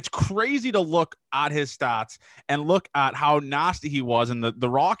 and it's crazy to look at his stats and look at how nasty he was. And the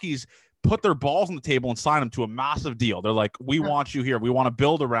Rockies put their balls on the table and sign him to a massive deal. They're like, we want you here. We want to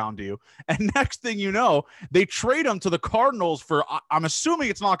build around you. And next thing you know, they trade him to the Cardinals for, I'm assuming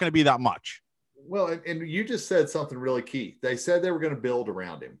it's not going to be that much. Well, and you just said something really key. They said they were going to build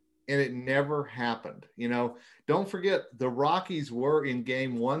around him, and it never happened. Don't forget the Rockies were in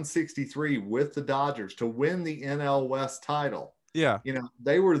game 163 with the Dodgers to win the NL West title. Yeah.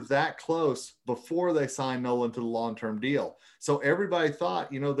 They were that close before they signed Nolan to the long-term deal. So everybody thought,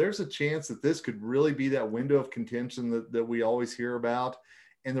 there's a chance that this could really be that window of contention that we always hear about.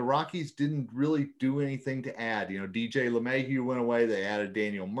 and the Rockies didn't really do anything to add. You know, DJ LeMahieu went away. They added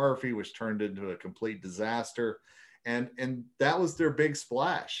Daniel Murphy, which turned into a complete disaster. And that was their big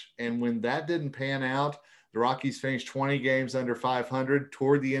splash. And when that didn't pan out, the Rockies finished 20 games under 500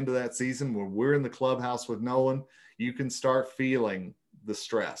 toward the end of that season. When we're in the clubhouse with Nolan, you can start feeling the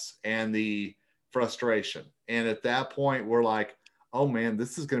stress and the frustration. And at that point, we're like, oh man,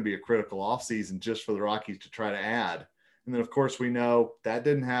 this is going to be a critical offseason just for the Rockies to try to add. And then, of course, we know that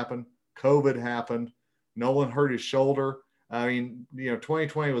didn't happen. COVID happened. Nolan hurt his shoulder. I mean,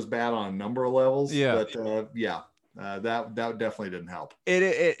 2020 was bad on a number of levels. Yeah. But that definitely didn't help. It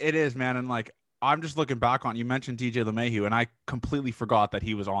is, man. And like, I'm just looking back on, you mentioned DJ LeMahieu, and I completely forgot that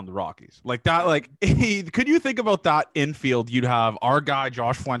he was on the Rockies. Like that, could you think about that infield? You'd have our guy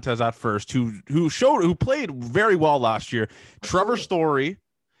Josh Fuentes at first, who played very well last year. Trevor Story,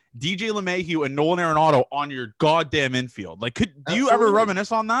 DJ LeMahieu, and Nolan Arenado on your goddamn infield. Like, do you ever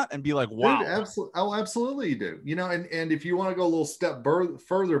reminisce on that and be like, wow? Dude, absolutely. Oh, absolutely you do. And if you want to go a little step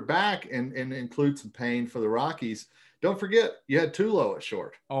further back and include some pain for the Rockies, don't forget you had Tulo at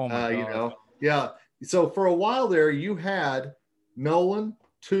short. Oh my God. Yeah. So for a while there, you had Nolan,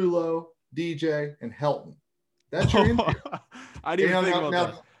 Tulo, DJ, and Helton. That's your infield. I didn't even think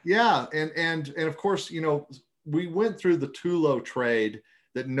about that. Yeah. And of course, we went through the Tulo trade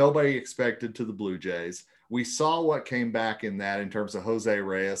that nobody expected to the Blue Jays. We saw what came back in that in terms of Jose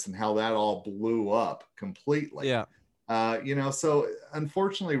Reyes and how that all blew up completely. Yeah. So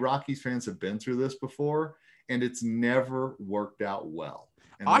unfortunately, Rockies fans have been through this before, and it's never worked out well.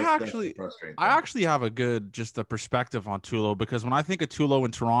 I actually have a perspective on Tulo, because when I think of Tulo in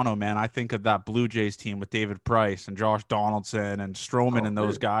Toronto, man, I think of that Blue Jays team with David Price and Josh Donaldson and Stroman and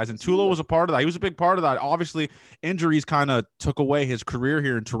those guys. And Tulo was a part of that. He was a big part of that. Obviously, injuries kind of took away his career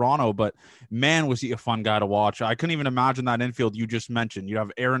here in Toronto, but man, was he a fun guy to watch. I couldn't even imagine that infield you just mentioned. You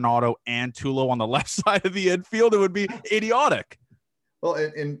have Arenado and Tulo on the left side of the infield. It would be idiotic. Well,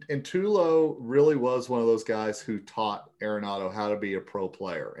 and Tulo really was one of those guys who taught Arenado how to be a pro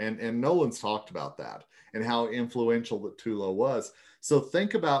player. And Nolan's talked about that and how influential that Tulo was. So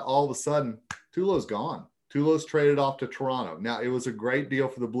think about all of a sudden, Tulo's gone. Tulo's traded off to Toronto. Now, it was a great deal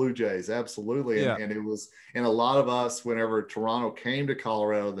for the Blue Jays, absolutely. And it was, and a lot of us, whenever Toronto came to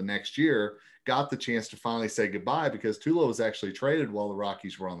Colorado the next year, got the chance to finally say goodbye, because Tulo was actually traded while the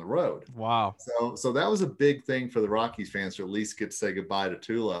Rockies were on the road. Wow. So that was a big thing for the Rockies fans to at least get to say goodbye to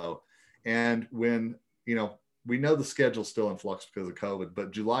Tulo. And when, we know the schedule's still in flux because of COVID, but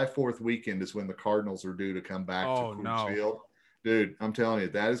July 4th weekend is when the Cardinals are due to come back to Coors Field. Dude, I'm telling you,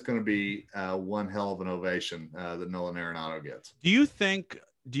 that is going to be one hell of an ovation that Nolan Arenado gets. Do you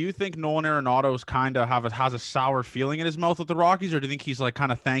think Nolan Arenado's kind of has a sour feeling in his mouth with the Rockies, or do you think he's like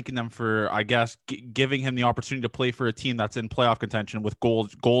kind of thanking them for, I guess, giving him the opportunity to play for a team that's in playoff contention with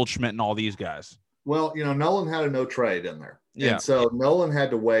Goldschmidt and all these guys? Well, Nolan had a no trade in there. Yeah. And so Nolan had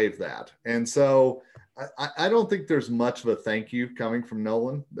to waive that. And so I don't think there's much of a thank you coming from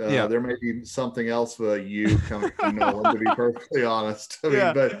Nolan. There may be something else for you coming from Nolan, to be perfectly honest.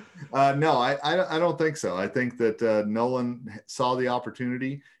 But no, I don't think so. I think that Nolan saw the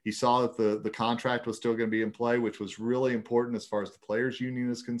opportunity. He saw that the contract was still going to be in play, which was really important as far as the players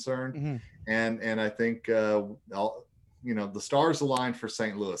union is concerned. Mm-hmm. And I think the stars aligned for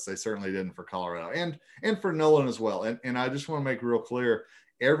St. Louis. They certainly didn't for Colorado, and for Nolan as well. And I just want to make real clear,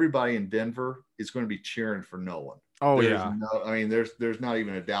 everybody in Denver is going to be cheering for Nolan. Oh, there's not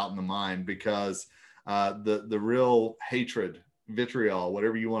even a doubt in the mind, because the real hatred, vitriol,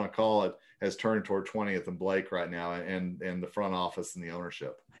 whatever you want to call it, has turned toward 20th and Blake right now, and the front office and the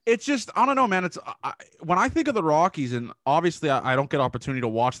ownership. It's just, I don't know, man. When I think of the Rockies, and obviously I don't get opportunity to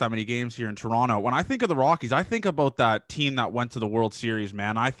watch that many games here in Toronto. When I think of the Rockies, I think about that team that went to the World Series,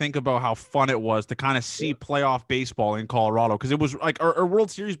 man. I think about how fun it was to kind of see playoff baseball in Colorado, because it was like, or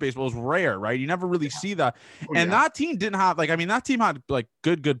World Series baseball was rare, right? You never really see that. That team didn't have, that team had like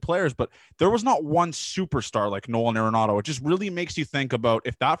good players, but there was not one superstar like Nolan Arenado. It just really makes you think about,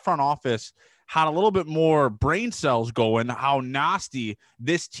 if that front office had a little bit more brain cells going, how nasty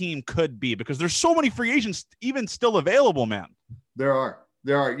this team could be, because there's so many free agents even still available, man. There are.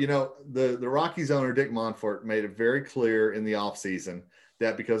 The Rockies owner, Dick Monfort, made it very clear in the offseason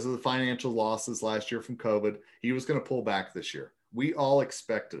that because of the financial losses last year from COVID, he was going to pull back this year. We all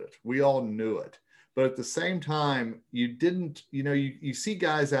expected it. We all knew it. But at the same time, you didn't, you see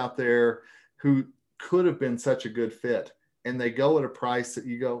guys out there who could have been such a good fit, and they go at a price that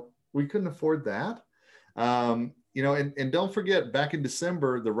you go, we couldn't afford that. And don't forget, back in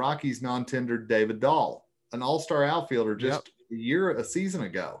December, the Rockies non-tendered David Dahl, an all-star outfielder just a season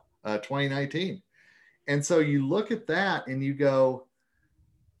ago, 2019. And so you look at that and you go,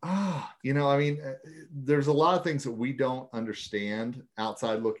 I mean, there's a lot of things that we don't understand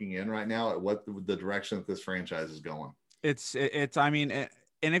outside looking in right now at what the direction that this franchise is going. I mean,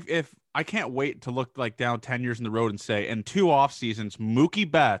 and if I can't wait to look like down 10 years in the road and say, in 2 off seasons, Mookie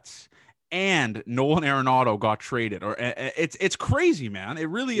Betts and Nolan Arenado got traded, or it's crazy, man. It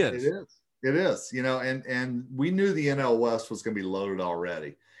really is. It is, and we knew the NL West was going to be loaded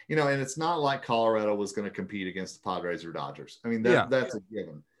already, and it's not like Colorado was going to compete against the Padres or Dodgers. I mean, that's a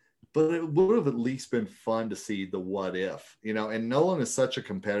given. But it would have at least been fun to see the what if, and Nolan is such a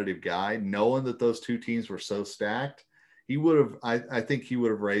competitive guy, knowing that those two teams were so stacked, he would have, I think he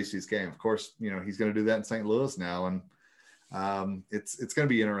would have raised his game. Of course, he's going to do that in St. Louis now. And it's going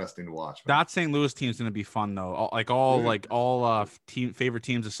to be interesting to watch. Man. That St. Louis team is going to be fun though. All favorite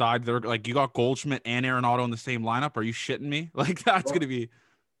teams aside, they're like, you got Goldschmidt and Arenado in the same lineup. Are you shitting me? Like that's going to be.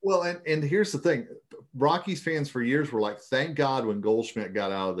 Well, and here's the thing. Rockies fans for years were like, thank God when Goldschmidt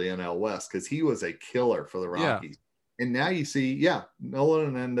got out of the NL West, because he was a killer for the Rockies. Yeah. And now you see,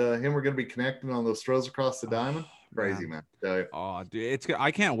 Nolan and him are going to be connecting on those throws across the diamond. Crazy, man. Oh, dude,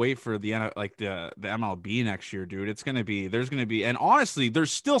 I can't wait for the MLB next year, dude. There's going to be, and honestly,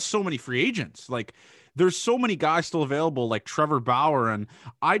 there's still so many free agents. Like, there's so many guys still available, like Trevor Bauer, and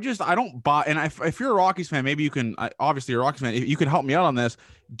I don't buy. And if you're a Rockies fan, maybe you can. Obviously, you're a Rockies fan. You can help me out on this.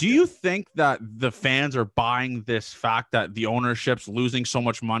 Do you think that the fans are buying this fact that the ownership's losing so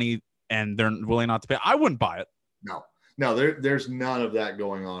much money and they're willing not to pay? I wouldn't buy it. No, there's none of that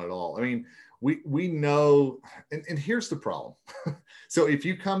going on at all. I mean, we know, and here's the problem. So if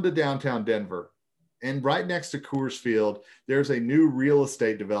you come to downtown Denver, and right next to Coors Field, there's a new real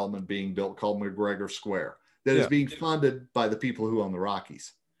estate development being built called McGregor Square that is being funded by the people who own the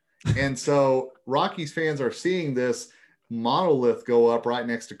Rockies. And so Rockies fans are seeing this monolith go up right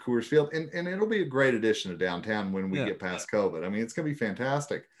next to Coors Field, and it'll be a great addition to downtown when we get past COVID. I mean, it's going to be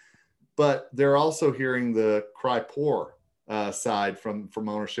fantastic. But they're also hearing the cry poor side from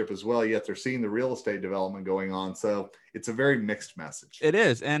ownership as well, yet they're seeing the real estate development going on. So it's a very mixed message. It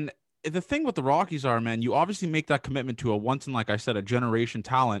is. And the thing with the Rockies are, man, you obviously make that commitment to like I said, a generation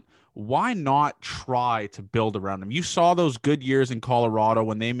talent. Why not try to build around them? You saw those good years in Colorado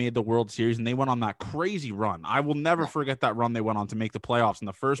when they made the World Series and they went on that crazy run. I will never forget that run they went on to make the playoffs in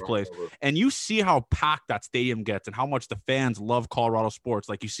the first place. And you see how packed that stadium gets and how much the fans love Colorado sports.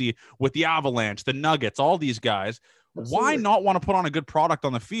 Like you see with the Avalanche, the Nuggets, all these guys. Absolutely. Why not want to put on a good product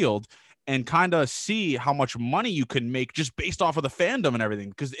on the field and kind of see how much money you can make just based off of the fandom and everything?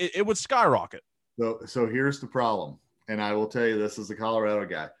 Because it would skyrocket. So here's the problem. And I will tell you this as a Colorado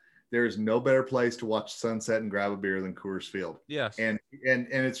guy. There is no better place to watch sunset and grab a beer than Coors Field. Yes. And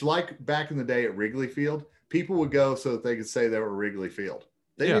it's like back in the day at Wrigley Field, people would go so that they could say they were Wrigley Field.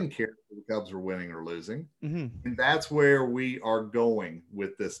 They didn't care if the Cubs were winning or losing. Mm-hmm. And that's where we are going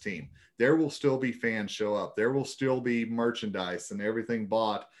with this team. There will still be fans show up. There will still be merchandise and everything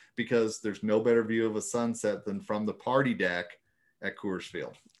bought because there's no better view of a sunset than from the party deck at Coors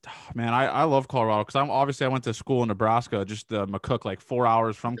Field. Man, I love Colorado because I went to school in Nebraska, just McCook, like 4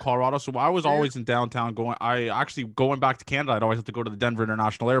 hours from Colorado. So I was always in downtown going back to Canada. I'd always have to go to the Denver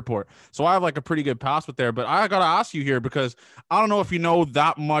International Airport. So I have like a pretty good pass with there. But I got to ask you here because I don't know if you know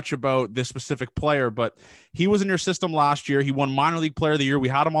that much about this specific player, but he was in your system last year. He won minor league player of the year. We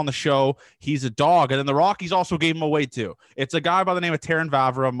had him on the show. He's a dog. And then the Rockies also gave him away too. It's a guy by the name of Terrin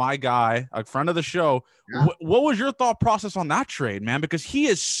Vavra, my guy, a friend of the show. Yeah. What was your thought process on that trade, man? Because he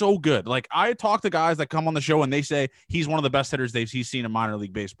is so good. Like I talk to guys that come on the show and they say he's one of the best hitters he's seen in minor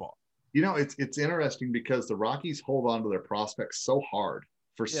league baseball. It's interesting because the Rockies hold on to their prospects so hard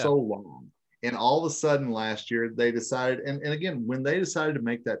for so long. And all of a sudden last year they decided, and again, when they decided to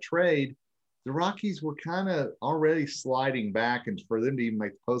make that trade, the Rockies were kind of already sliding back, and for them to even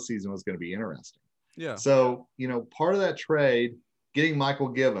make the postseason was going to be interesting. Yeah. So, part of that trade, getting Michael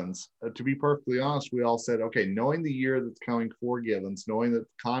Givens, to be perfectly honest, we all said, okay, knowing the year that's coming for Givens, knowing that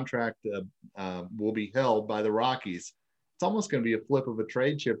the contract will be held by the Rockies, it's almost going to be a flip of a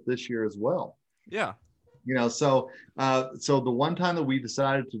trade chip this year as well. Yeah. So the one time that we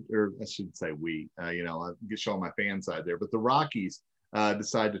decided to, or I should say we, I get showing my fan side there, but the Rockies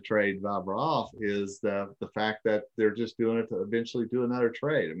decide to trade Vavra off is the fact that they're just doing it to eventually do another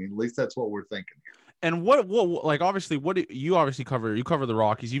trade. I mean, at least that's what we're thinking here. And what like obviously you obviously cover the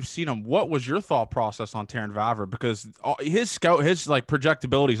Rockies. You've seen him. What was your thought process on Terrin Vavra? Because his like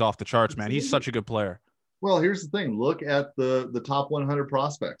projectability is off the charts, man. He's such a good player. Well, here's the thing. Look at the top 100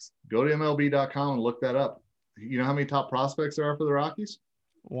 prospects. Go to MLB.com and look that up. You know how many top prospects there are for the Rockies?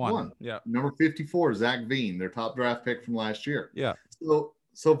 One. Yeah. Number 54, Zach Veen, their top draft pick from last year. Yeah.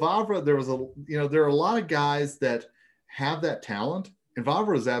 So Vavra, there are a lot of guys that have that talent, And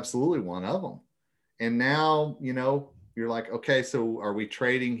Vavra is absolutely one of them. And now, you know, you're like, okay, so are we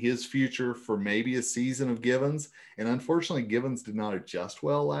trading his future for maybe a season of Givens? And unfortunately, Givens did not adjust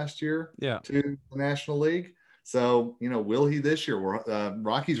well last year to the National League. So, you know, will he this year?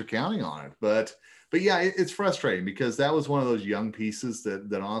 Rockies are counting on it. But yeah, it's frustrating because that was one of those young pieces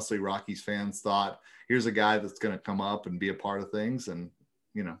that honestly Rockies fans thought, here's a guy that's going to come up and be a part of things. And,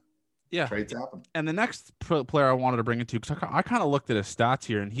 you know, trades happen. And the next player I wanted to bring into, because I kind of looked at his stats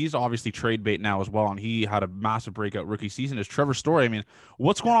here, and he's obviously trade bait now as well, and he had a massive breakout rookie season, is Trevor Story. I mean,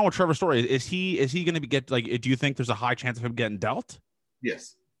 what's going on with Trevor Story? Is he going to get, like, do you think there's a high chance of him getting dealt?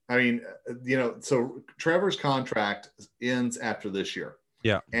 Yes. I mean, you know, so Trevor's contract ends after this year.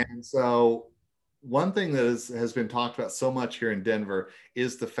 Yeah. And so one thing that has been talked about so much here in Denver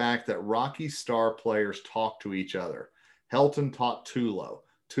is the fact that Rocky star players talk to each other. Helton taught Tulo.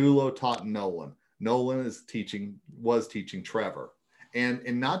 Tulo taught Nolan. Nolan was teaching Trevor.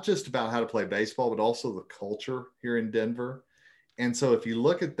 And not just about how to play baseball, but also the culture here in Denver. And so if you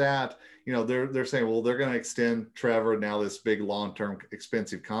look at that, you know, they're saying, well, they're going to extend Trevor now this big long-term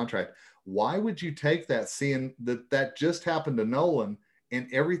expensive contract. Why would you take that, seeing that just happened to Nolan and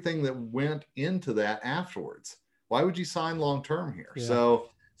everything that went into that afterwards? Why would you sign long-term here? Yeah.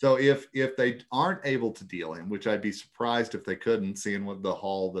 So if they aren't able to deal him, which I'd be surprised if they couldn't, seeing what the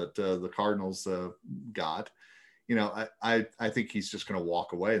haul that the Cardinals got, you know, I think he's just going to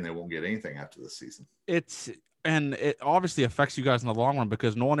walk away and they won't get anything after this season. And it obviously affects you guys in the long run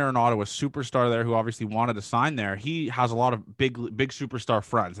because Nolan Arenado, a superstar there who obviously wanted to sign there, he has a lot of big superstar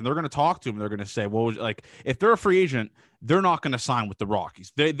friends, and they're going to talk to him. They're going to say, well, like, if they're a free agent, they're not going to sign with the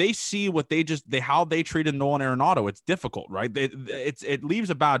Rockies. They see what how they treated Nolan Arenado. It's difficult, right? It leaves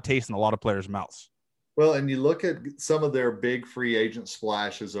a bad taste in a lot of players' mouths. Well, and you look at some of their big free agent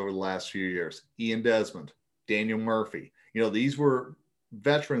splashes over the last few years: Ian Desmond, Daniel Murphy. You know, these were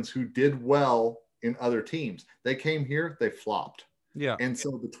veterans who did well in other teams. They came here, they flopped. Yeah. And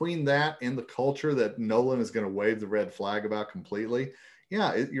so between that and the culture that Nolan is going to wave the red flag about completely,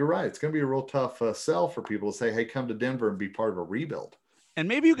 you're right. It's going to be a real tough sell for people to say, hey, come to Denver and be part of a rebuild. And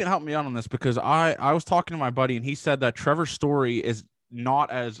maybe you can help me out on this, because I was talking to my buddy and he said that Trevor Story is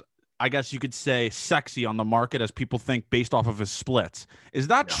not as, I guess you could say, sexy on the market as people think based off of his splits. Is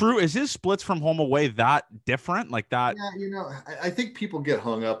that true? Is his splits from home away that different? Like that? Yeah, you know, I think people get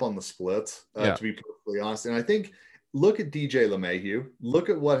hung up on the splits, to be perfectly honest. And I think, look at DJ LeMahieu. Look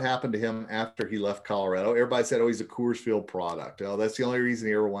at what happened to him after he left Colorado. Everybody said, oh, he's a Coors Field product. Oh, that's the only reason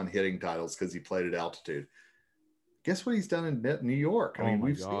he ever won hitting titles, because he played at altitude. Guess what he's done in New York? I mean,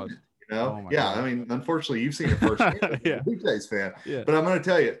 we've seen it. You know? God. I mean, unfortunately, you've seen it firsthand. Yeah. Blue Jays fan. Yeah. But I'm going to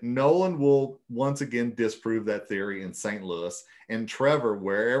tell you, Nolan will once again disprove that theory in St. Louis. And Trevor,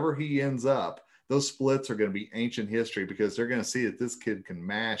 wherever he ends up, those splits are going to be ancient history, because they're going to see that this kid can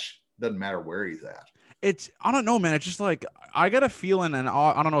mash. Doesn't matter where he's at. I don't know, man. It's just like, I get a feeling, and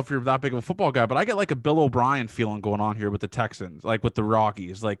I don't know if you're that big of a football guy, but I get like a Bill O'Brien feeling going on here with the Texans, like with the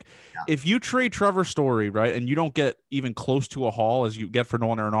Rockies. Like, if you trade Trevor Story, right, and you don't get even close to a haul as you get for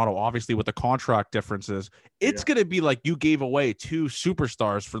Nolan Arenado, obviously with the contract differences, it's going to be like you gave away two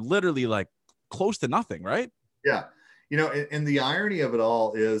superstars for literally like close to nothing, right? Yeah. You know, and the irony of it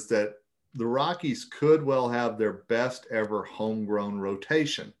all is that the Rockies could well have their best ever homegrown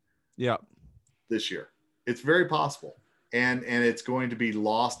rotation. Yeah. This year. It's very possible. And it's going to be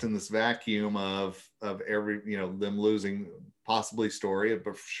lost in this vacuum of every, you know, them losing possibly Story,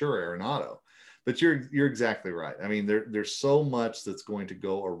 but for sure Arenado. But you're exactly right. I mean, there's so much that's going to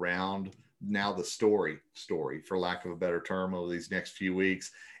go around now, the story, for lack of a better term, over these next few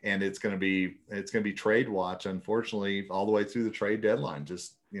weeks. And it's going to be trade watch, unfortunately, all the way through the trade deadline.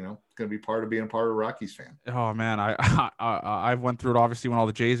 Just, you know, it's going to be part of being part of a Rockies fan. Oh man, I went through it obviously when all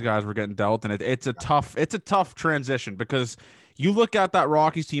the Jays guys were getting dealt, and it's a tough transition, because you look at that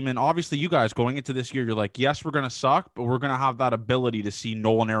Rockies team, and obviously you guys going into this year, you're like, yes, we're going to suck, but we're going to have that ability to see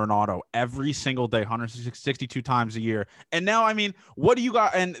Nolan Arenado every single day, 162 times a year. And now, I mean, what do you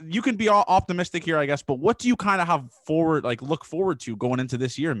got? And you can be optimistic here, I guess, but what do you kind of have look forward to going into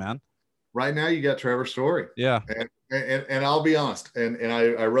this year, man? Right now you got Trevor Story. Yeah. And I'll be honest, and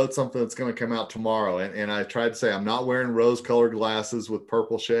I wrote something that's going to come out tomorrow, and I tried to say I'm not wearing rose-colored glasses with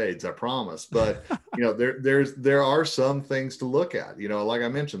purple shades, I promise. But you know, there are some things to look at. You know, like I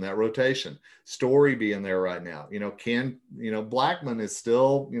mentioned, that rotation, Story being there right now. You know, Blackman is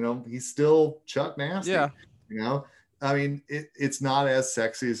still, you know, he's still Chuck Nasty. Yeah. You know, I mean, it's not as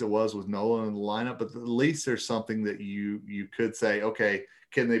sexy as it was with Nolan in the lineup, but at least there's something that you could say, okay,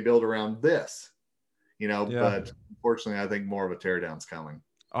 can they build around this? You know, but unfortunately, I think more of a teardown's coming.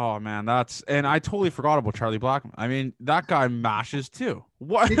 Oh man, and I totally forgot about Charlie Blackmon. I mean, that guy mashes too.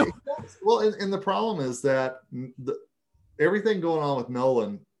 What? Well, and the problem is that everything going on with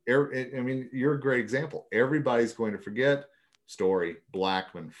Nolan. I mean, you're a great example. Everybody's going to forget Story,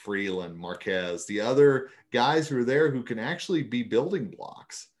 Blackmon, Freeland, Marquez, the other guys who are there who can actually be building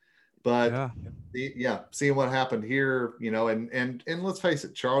blocks. But seeing what happened here, and let's face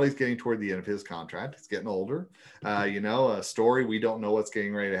it, Charlie's getting toward the end of his contract. He's getting older. Story, we don't know what's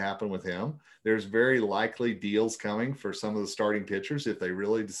getting ready to happen with him. There's very likely deals coming for some of the starting pitchers if they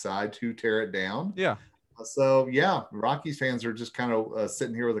really decide to tear it down. Yeah. So Rockies fans are just kind of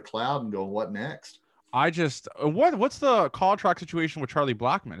sitting here with a cloud and going, what next? What's the contract situation with Charlie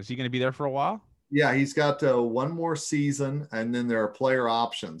Blackmon? Is he going to be there for a while? Yeah, he's got one more season, and then there are player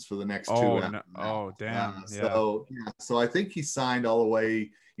options for the next two. Oh, damn. So I think he signed all the way,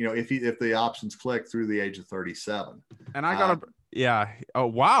 if the options click through the age of 37. And I got Oh,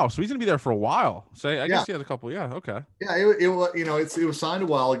 wow. So he's going to be there for a while. So I guess he has a couple. Yeah. Okay. Yeah. It was signed a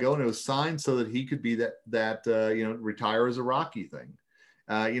while ago, and it was signed so that he could be that retire as a Rocky thing.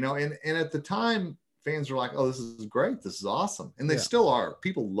 And at the time, fans are like, oh, this is great. This is awesome. And they still are.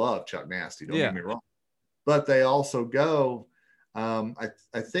 People love Chuck Nasty. Don't get me wrong. But they also go, I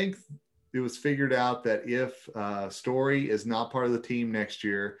think it was figured out that if Story is not part of the team next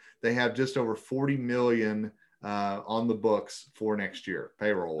year, they have just over $40 million on the books for next year,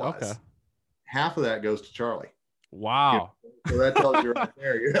 payroll wise. Okay. Half of that goes to Charlie. Wow. So that tells you right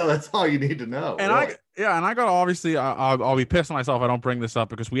there. That's all you need to know. And really. I got obviously I'll be pissed at myself if I don't bring this up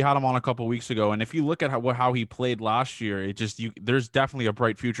because we had him on a couple weeks ago, and if you look at how he played last year, there's definitely a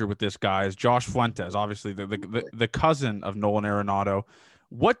bright future with this guy. Is Josh Fuentes, obviously the cousin of Nolan Arenado.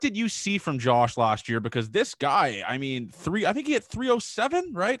 What did you see from Josh last year? Because this guy, I mean, I think he hit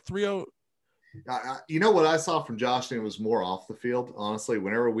 307, right? 30. What I saw from Josh, and it was more off the field, honestly.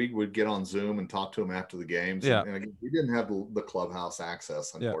 Whenever we would get on Zoom and talk to him after the games, and again, we didn't have the clubhouse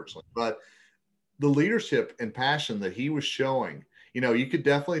access, unfortunately, but the leadership and passion that he was showing, you could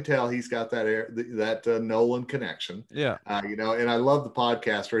definitely tell he's got that Nolan connection. Yeah. And I love the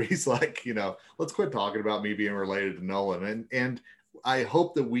podcast where he's like, let's quit talking about me being related to Nolan. And I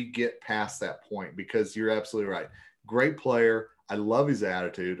hope that we get past that point because you're absolutely right. Great player. I love his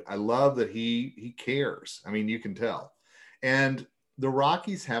attitude. I love that he cares. I mean, you can tell. And the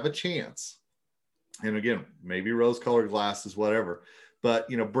Rockies have a chance. And again, maybe rose-colored glasses, whatever. But,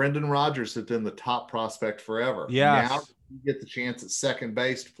 Brendan Rodgers has been the top prospect forever. Yeah. Now you get the chance at second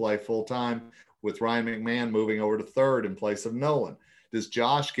base to play full-time with Ryan McMahon moving over to third in place of Nolan. Does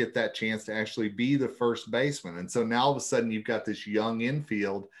Josh get that chance to actually be the first baseman? And so now all of a sudden you've got this young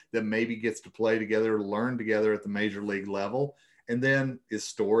infield that maybe gets to play together, learn together at the major league level. And then is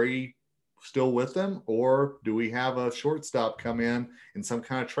Story still with them, or do we have a shortstop come in some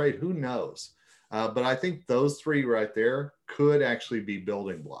kind of trade? Who knows? But I think those three right there could actually be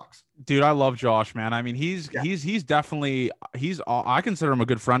building blocks. Dude, I love Josh, man. I mean, he's definitely I consider him a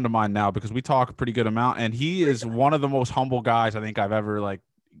good friend of mine now because we talk a pretty good amount, and he is one of the most humble guys I think I've ever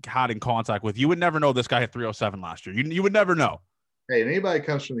had in contact with. You would never know this guy hit 307 last year. You would never know. Hey, and anybody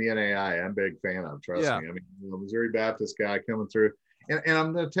comes from the NAI, I'm a big fan of. Trust me. I mean, Missouri Baptist guy coming through, and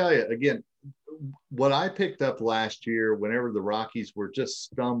I'm going to tell you again, what I picked up last year, whenever the Rockies were just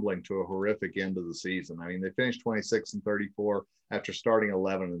stumbling to a horrific end of the season. I mean, they finished 26-34 after starting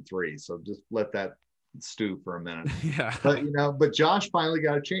 11-3. So just let that stew for a minute. Yeah. But Josh finally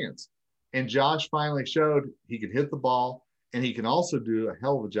got a chance, and Josh finally showed he could hit the ball, and he can also do a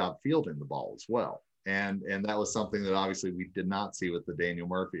hell of a job fielding the ball as well. And that was something that obviously we did not see with the Daniel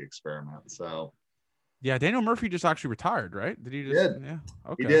Murphy experiment. So, yeah, Daniel Murphy just actually retired, right? Did he just? Did. Yeah,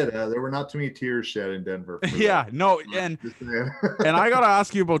 okay. He did. There were not too many tears shed in Denver. Yeah, no, and I got to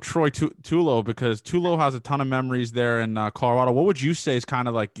ask you about Troy Tulo because Tulo has a ton of memories there in Colorado. What would you say is kind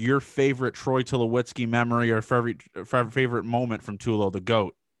of like your favorite Troy Tulowitzki memory or favorite moment from Tulo, the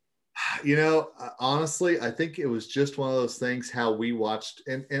GOAT? Honestly, I think it was just one of those things how we watched,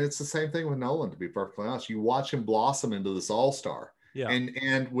 and it's the same thing with Nolan, to be perfectly honest. You watch him blossom into this all-star. Yeah.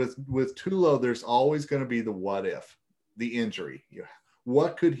 And with Tulo, there's always going to be the what if, the injury.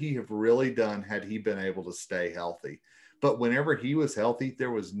 What could he have really done had he been able to stay healthy? But whenever he was healthy,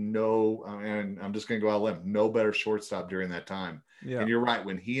 there was and I'm just going to go out on a limb, no better shortstop during that time. Yeah. And you're right.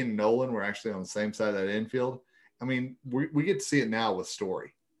 When he and Nolan were actually on the same side of that infield, I mean, we get to see it now with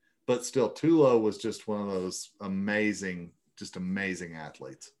Story. But still, Tulo was just one of those amazing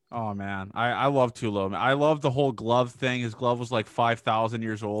athletes. Oh, man. I love Tulo. I love the whole glove thing. His glove was like 5,000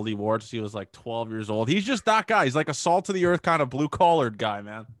 years old. He wore it since he was like 12 years old. He's just that guy. He's like a salt to the earth kind of blue-collared guy,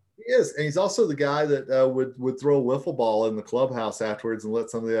 man. He is, and he's also the guy that would throw a wiffle ball in the clubhouse afterwards and let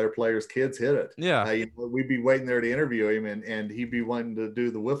some of the other players' kids hit it. Yeah, we'd be waiting there to interview him, and he'd be wanting to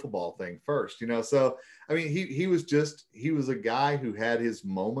do the wiffle ball thing first. So I mean, he was a guy who had his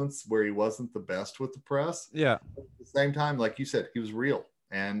moments where he wasn't the best with the press. Yeah. But at the same time, like you said, he was real,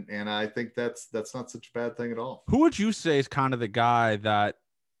 and I think that's not such a bad thing at all. Who would you say is kind of the guy that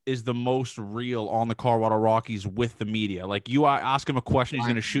is the most real on the Colorado Rockies with the media? Like, you ask him a question, he's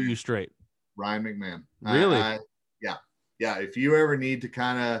going to shoot you straight. Ryan McMahon. Really? Yeah. If you ever need to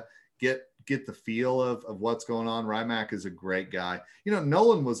kind of get the feel of what's going on, Ryan Mac is a great guy.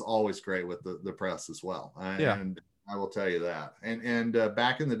 Nolan was always great with the press as well. And I will tell you that. And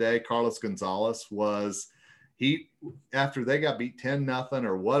back in the day, Carlos Gonzalez was – after they got beat 10-0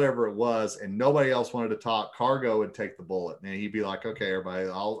 or whatever it was, and nobody else wanted to talk, Cargo would take the bullet, and he'd be like, "Okay, everybody,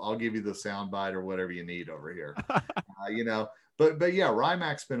 I'll give you the soundbite or whatever you need over here." But yeah,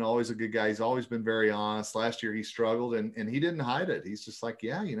 Rymac's been always a good guy. He's always been very honest. Last year he struggled, and he didn't hide it. He's just like,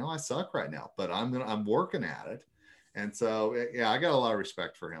 "Yeah, I suck right now, but I'm working at it." And so yeah, I got a lot of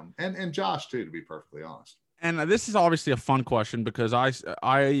respect for him, and Josh too, to be perfectly honest. And this is obviously a fun question because I used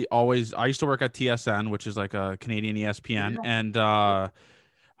to work at TSN, which is like a Canadian ESPN, and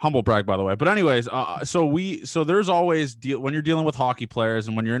humble brag, by the way. But anyways, so there's always when you're dealing with hockey players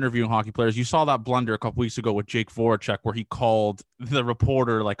and when you're interviewing hockey players, you saw that blunder a couple weeks ago with Jake Voracek where he called the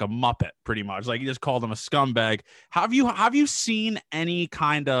reporter like a muppet, pretty much. Like, he just called him a scumbag. Have you seen any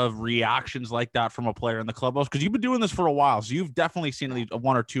kind of reactions like that from a player in the clubhouse? Because you've been doing this for a while, so you've definitely seen at least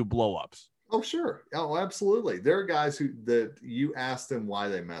one or two blow-ups. Oh, sure. Oh, absolutely. There are guys that you ask them why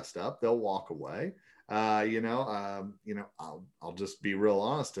they messed up, they'll walk away. I'll just be real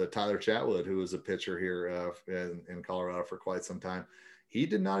honest. Tyler Chatwood, who was a pitcher here in Colorado for quite some time, he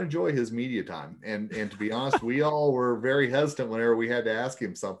did not enjoy his media time. And to be honest, we all were very hesitant whenever we had to ask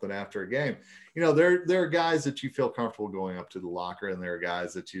him something after a game. There are guys that you feel comfortable going up to the locker, and there are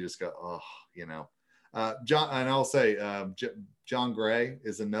guys that you just go, John, and I'll say John Gray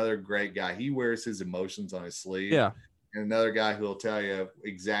is another great guy. He wears his emotions on his sleeve. Yeah. And another guy who will tell you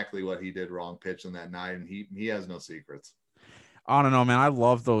exactly what he did wrong pitching that night, and he has no secrets. I don't know, man. I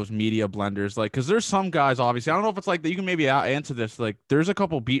love those media blenders. Like, because there's some guys, obviously, I don't know if it's like that. You can maybe answer this. Like, there's a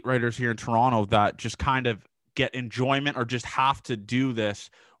couple beat writers here in Toronto that just kind of get enjoyment or just have to do this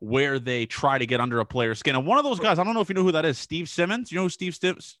where they try to get under a player's skin. And one of those guys, I don't know if you know who that is, Steve Simmons. You know who Steve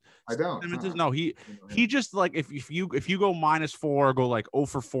Simmons? I don't. Simmons is? No, he just like if you go -4, go like 0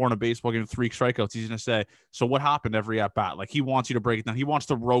 for 4 in a baseball game, 3 strikeouts, he's gonna say, "So what happened every at bat?" Like, he wants you to break it down. He wants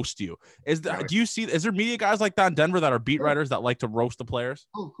to roast you. Is there media guys like that in Denver that are beat writers that like to roast the players?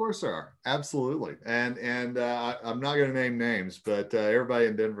 Oh, of course there are. Absolutely. And I'm not going to name names, but everybody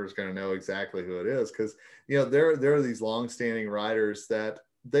in Denver is going to know exactly who it is, because there are these long-standing writers that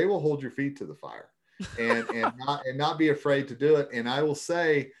they will hold your feet to the fire and not be afraid to do it. And I will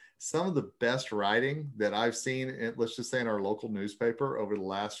say, some of the best writing that I've seen, let's just say in our local newspaper over the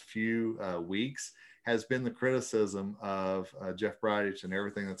last few weeks, has been the criticism of Jeff Bridich and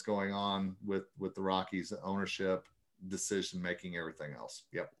everything that's going on with the Rockies ownership, decision-making, everything else.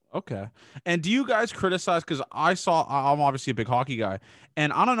 Yep. Okay. And do you guys criticize, because I'm obviously a big hockey guy,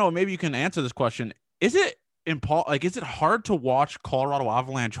 and I don't know, maybe you can answer this question. Is it hard to watch Colorado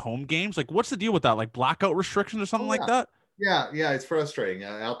Avalanche home games? Like, what's the deal with that? Like, blackout restrictions or something like that? Yeah, it's frustrating.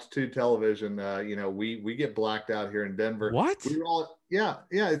 Altitude television, we get blacked out here in Denver. What?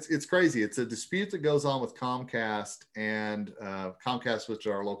 It's crazy. It's a dispute that goes on with Comcast and Comcast, which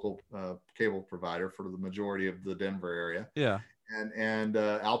is our local cable provider for the majority of the Denver area. Yeah. And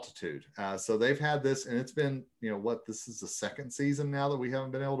Altitude. So they've had this, and it's been, this is the second season now that we haven't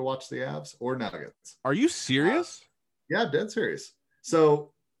been able to watch the Avs or Nuggets. Are you serious? Yeah, dead serious.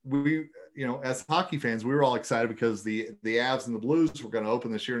 So we, as hockey fans, we were all excited because the Avs and the Blues were going to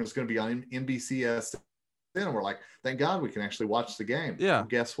open this year, and it's going to be on NBCSN. And we're like, thank God we can actually watch the game. Yeah. Well,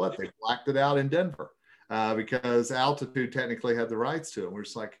 guess what? They blacked it out in Denver because Altitude technically had the rights to it. We're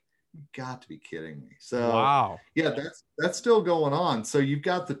just like, you got to be kidding me. So wow. Yeah, that's still going on. So you've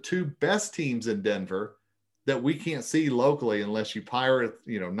got the two best teams in Denver that we can't see locally unless you pirate,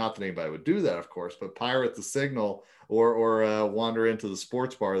 not that anybody would do that, of course, but pirate the signal or wander into the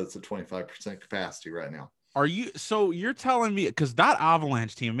sports bar that's at 25% capacity right now. So you're telling me, because that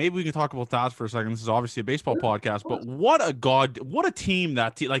Avalanche team, maybe we can talk about that for a second. This is obviously a baseball podcast, but what a team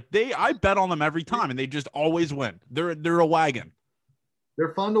I bet on them every time and they just always win. They're a wagon.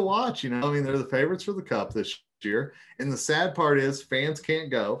 They're fun to watch. They're the favorites for the Cup this year. And the sad part is fans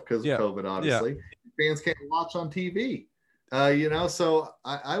can't go because of COVID, obviously. Yeah. Fans can't watch on TV. So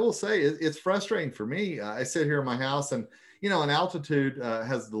I will say it's frustrating for me. I sit here in my house and, and Altitude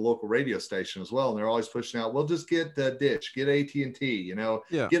has the local radio station as well. And they're always pushing out, well, just get Dish, get AT&T,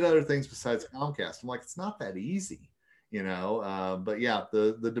 get other things besides Comcast. I'm like, it's not that easy, but yeah,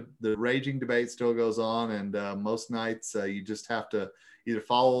 the raging debate still goes on. And most nights you just have to either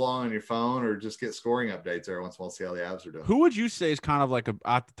follow along on your phone or just get scoring updates every once in a while, see how the Avs are doing. Who would you say is kind of like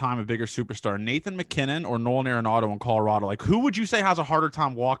at the time a bigger superstar, Nathan MacKinnon or Nolan Arenado in Colorado? Like, who would you say has a harder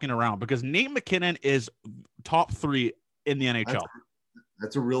time walking around? Because Nate MacKinnon is top 3 in the NHL.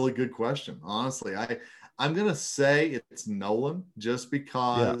 That's a really good question. Honestly, I'm going to say it's Nolan just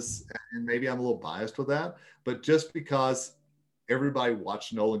because, and maybe I'm a little biased with that, but just because everybody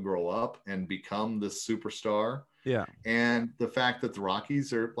watched Nolan grow up and become this superstar. Yeah. And the fact that the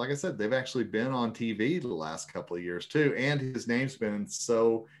Rockies are, like I said, they've actually been on TV the last couple of years too. And his name's been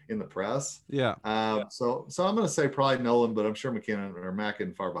so in the press. Yeah. So I'm going to say probably Nolan, but I'm sure MacKinnon or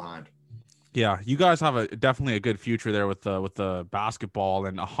Mackin far behind. Yeah. You guys have definitely a good future there with the basketball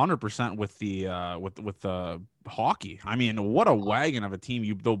and 100% with the hockey. I mean, what a wagon of a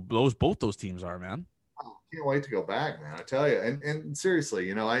team both those teams are, man. I can't wait to go back, man. I tell you. And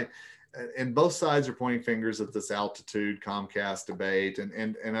seriously, and both sides are pointing fingers at this Altitude Comcast debate.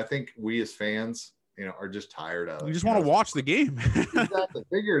 And I think we as fans, are just tired of it. You just want to watch the game. Exactly.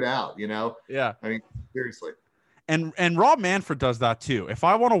 Figure it out, Yeah. I mean, seriously. And Rob Manfred does that too. If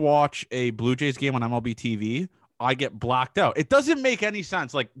I want to watch a Blue Jays game on MLB TV, I get blacked out. It doesn't make any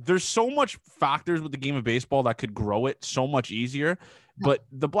sense. Like, there's so much factors with the game of baseball that could grow it so much easier. But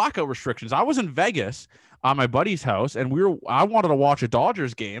the blackout restrictions, I was in Vegas on my buddy's house, and I wanted to watch a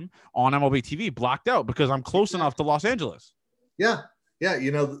Dodgers game on MLB TV, blacked out because I'm close enough to Los Angeles. Yeah. Yeah.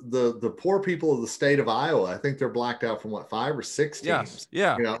 The poor people of the state of Iowa, I think they're blacked out from 5 or 6 teams. Yes.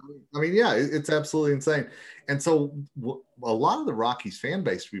 Yeah. It's absolutely insane. And so a lot of the Rockies fan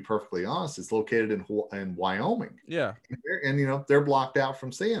base, to be perfectly honest, is located in Wyoming. Yeah. And they're blocked out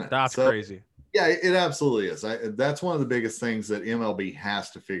from seeing it. That's crazy. Yeah, it absolutely is. That's one of the biggest things that MLB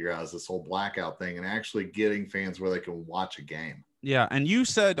has to figure out is this whole blackout thing and actually getting fans where they can watch a game. Yeah, and you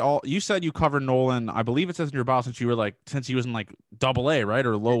said you covered Nolan. I believe it says in your bio since he was in AA, right,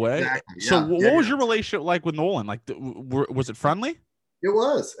 or low A. Exactly. So what was your relationship like with Nolan? Like, was it friendly? It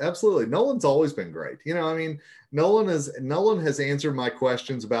was absolutely. Nolan's always been great. Nolan has answered my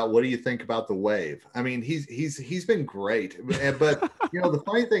questions about what do you think about the wave. I mean, he's been great. But the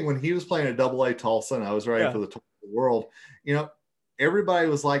funny thing, when he was playing at AA Tulsa, and I was writing for the Tour of the World, everybody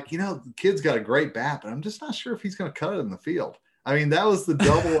was like, the kid's got a great bat, but I'm just not sure if he's going to cut it in the field. I mean, that was the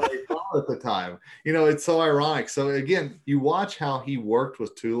AA thought at the time. It's so ironic. So again, you watch how he worked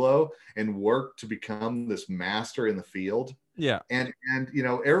with Tulo and worked to become this master in the field. Yeah. And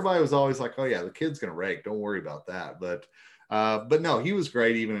everybody was always like, oh yeah, the kid's going to rake. Don't worry about that. But no, he was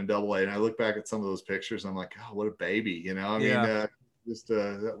great even in AA. And I look back at some of those pictures and I'm like, oh, what a baby, that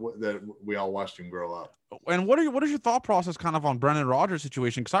we all watched him grow up. And what is your thought process kind of on Brendan Rodgers'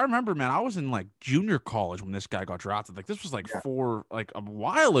 situation? Because I remember, man, I was in junior college when this guy got drafted. This was a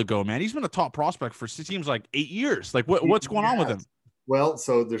while ago, man. He's been a top prospect for, it seems 8 years. What's going on with him? Well,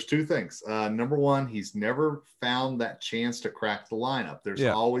 so there's 2 things. Number one, he's never found that chance to crack the lineup. There's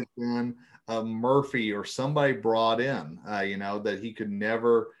always been a Murphy or somebody brought in, that he could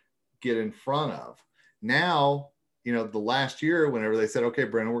never get in front of. Now, the last year, whenever they said, okay,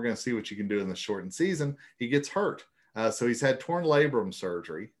 Brendan, we're going to see what you can do in the shortened season, he gets hurt. So he's had torn labrum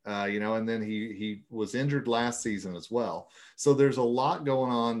surgery, and then he was injured last season as well. So there's a lot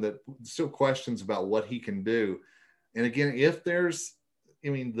going on that still questions about what he can do. And again, if there's,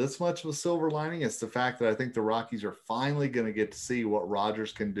 this much of a silver lining, it's the fact that I think the Rockies are finally going to get to see what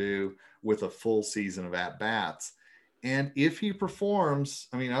Rodgers can do with a full season of at-bats. And if he performs,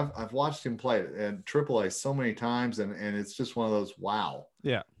 I've watched him play at AAA so many times, and it's just one of those, wow.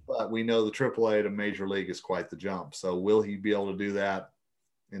 Yeah. But we know the AAA to Major League is quite the jump. So will he be able to do that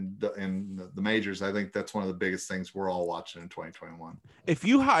in the majors? I think that's one of the biggest things we're all watching in 2021. If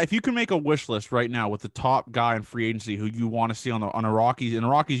you can make a wish list right now with the top guy in free agency who you want to see on a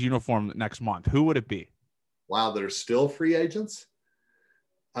Rockies uniform next month, who would it be? Wow, there's still free agents.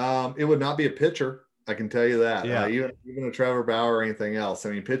 It would not be a pitcher. I can tell you that. Yeah. Even a Trevor Bauer or anything else.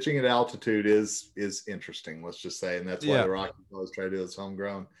 Pitching at altitude is interesting, let's just say. And that's why the Rockies always try to do this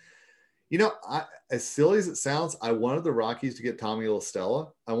homegrown. As silly as it sounds, I wanted the Rockies to get Tommy La Stella.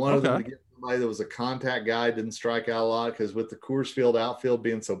 I wanted them to get somebody that was a contact guy, didn't strike out a lot, because with the Coors Field outfield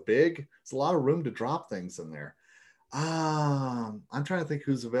being so big, it's a lot of room to drop things in there. I'm trying to think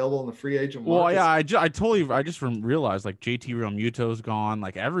who's available in the free agent market. Well, yeah, I just realized like JT Realmuto's gone.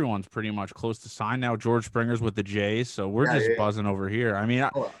 Like everyone's pretty much close to sign now. George Springer's with the Jays, so we're just buzzing over here. I mean,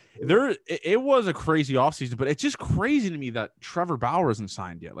 it was a crazy offseason, but it's just crazy to me that Trevor Bauer isn't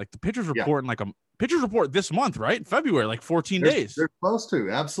signed yet. Like the pitchers report pitchers report this month, right? In February, like 14 days. They're supposed to.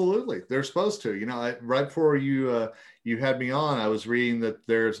 Absolutely. They're supposed to. Right before you had me on, I was reading that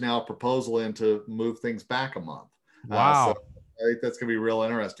there's now a proposal in to move things back a month. Wow. So I think that's going to be real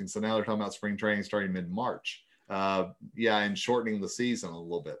interesting. So now they're talking about spring training starting mid-March. And shortening the season a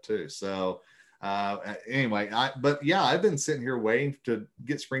little bit too. So anyway, I've been sitting here waiting to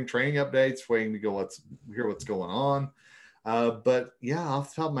get spring training updates, waiting to hear what's going on. But yeah,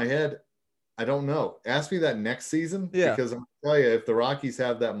 off the top of my head, I don't know. Ask me that next season, because I'm gonna tell you, if the Rockies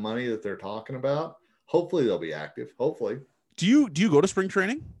have that money that they're talking about, hopefully they'll be active. Hopefully. Do you go to spring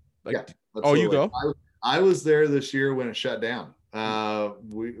training? Yeah. Oh, you go? I was there this year when it shut down. I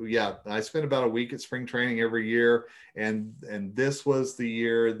spent about a week at spring training every year, and this was the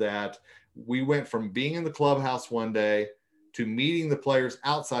year that we went from being in the clubhouse one day to meeting the players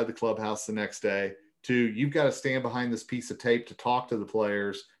outside the clubhouse the next day to you've got to stand behind this piece of tape to talk to the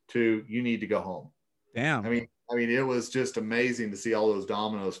players to you need to go home. Damn. I mean, it was just amazing to see all those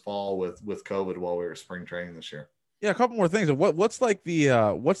dominoes fall with COVID while we were spring training this year. Yeah, a couple more things. What's like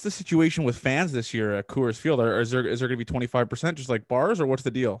what's the situation with fans this year at Coors Field? Is there going to be 25% just like bars, or what's the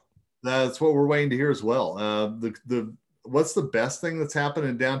deal? That's what we're waiting to hear as well. What's the best thing that's happened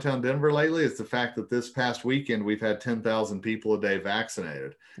in downtown Denver lately is the fact that this past weekend we've had 10,000 people a day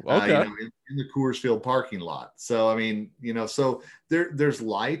vaccinated. Okay. In the Coors Field parking lot. So I mean, so there's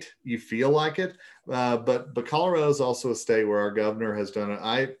light. You feel like it, but Colorado is also a state where our governor has done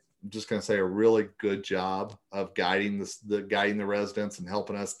I'm just going to say a really good job of guiding the residents and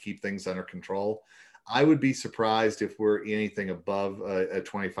helping us keep things under control. I would be surprised if we're anything above a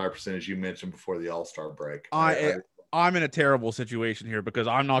 25%, as you mentioned before the All-Star break. I'm in a terrible situation here because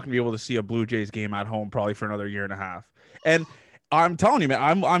I'm not going to be able to see a Blue Jays game at home probably for another year and a half. And I'm telling you,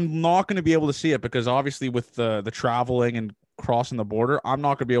 man, I'm not going to be able to see it because obviously with the traveling and crossing the border, I'm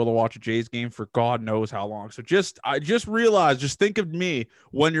not going to be able to watch a Jays game for God knows how long. So I just realized, just think of me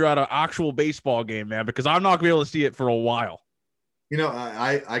when you're at an actual baseball game, man, because I'm not going to be able to see it for a while.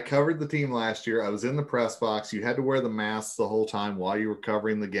 I covered the team last year. I was in the press box. You had to wear the masks the whole time while you were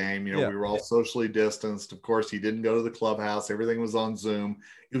covering the game. We were all socially distanced. Of course, you didn't go to the clubhouse. Everything was on Zoom.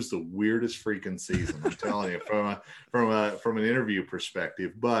 It was the weirdest freaking season, I'm telling you, from an interview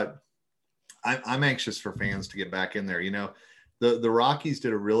perspective. But I'm anxious for fans to get back in there. The Rockies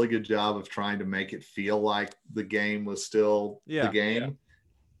did a really good job of trying to make it feel like the game was still the game. Yeah.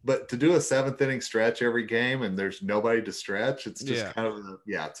 But to do a 7th inning stretch every game and there's nobody to stretch, it's just kind of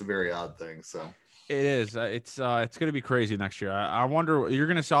it's a very odd thing. So it is. It's going to be crazy next year. I wonder. You're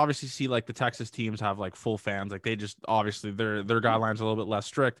going to obviously see like the Texas teams have like full fans. Like they just obviously their guidelines are a little bit less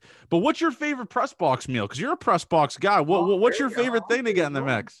strict. But what's your favorite press box meal? Because you're a press box guy. What's your favorite thing to get in the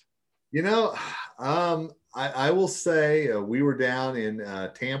mix? I will say we were down in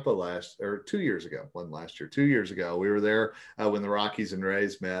Tampa 2 years ago. Wasn't last year, 2 years ago. We were there when the Rockies and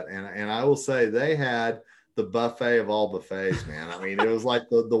Rays met, and I will say they had the buffet of all buffets, man. I mean, it was like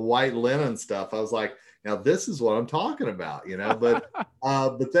the white linen stuff. I was like, now this is what I'm talking about, But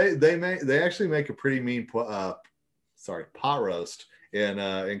they actually make a pretty mean pot roast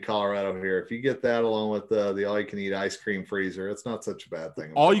in Colorado here. If you get that along with the all-you-can-eat ice cream freezer, it's not such a bad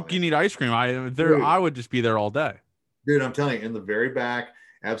thing. All-you-can-eat ice cream. I would just be there all day. Dude, I'm telling you, in the very back,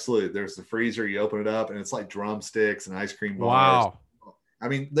 absolutely. There's the freezer. You open it up, and it's like drumsticks and ice cream bars. Wow. I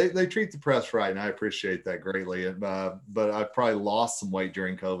mean, they treat the press right, and I appreciate that greatly. But I probably lost some weight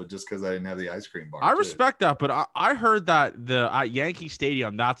during COVID just because I didn't have the ice cream bar. I respect that, but I heard that at Yankee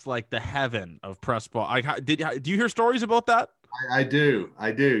Stadium, that's like the heaven of press ball. Do you hear stories about that? I do.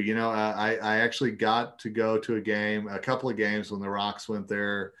 I actually got to go to a couple of games when the Rocks went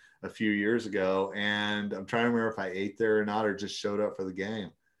there a few years ago, and I'm trying to remember if I ate there or not, or just showed up for the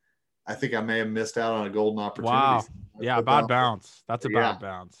game. I think I may have missed out on a golden opportunity. Wow. Yeah, bad bounce. That's a bad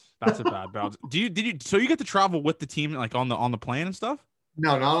bounce. That's a bad bounce. So you get to travel with the team like on the plane and stuff?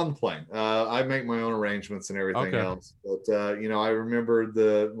 No, not on the plane. I make my own arrangements and everything else. But I remember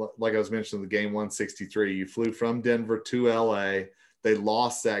like I was mentioning, the game 163. You flew from Denver to LA. They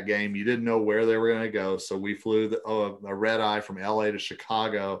lost that game. You didn't know where they were going to go, so we flew a red eye from LA to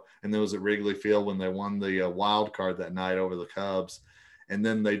Chicago, and then it was at Wrigley Field when they won the wild card that night over the Cubs. And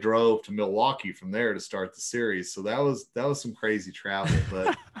then they drove to Milwaukee from there to start the series. So that was some crazy travel.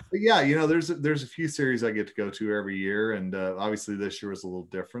 But yeah, there's a few series I get to go to every year, and obviously this year was a little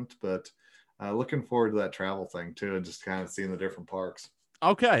different. But looking forward to that travel thing too, and just kind of seeing the different parks.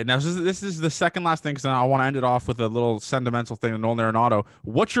 Okay, now this is the second last thing, because I want to end it off with a little sentimental thing with Nolan Arenado.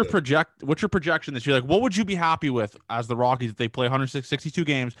 What's your projection this year? Like, what would you be happy with as the Rockies if they play 162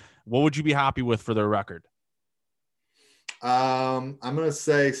 games? What would you be happy with for their record? I'm gonna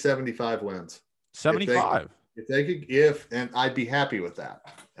say 75 wins. 75. And I'd be happy with that.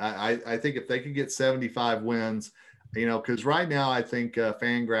 I think if they could get 75 wins, because right now I think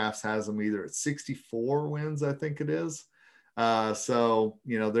Fangraphs has them either at 64 wins, I think it is. So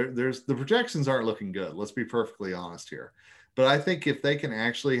there's the projections aren't looking good. Let's be perfectly honest here. But I think if they can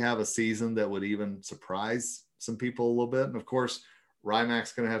actually have a season that would even surprise some people a little bit, and of course,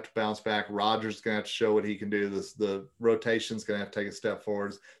 Rymac's going to have to bounce back. Rogers going to have to show what he can do. The rotation's going to have to take a step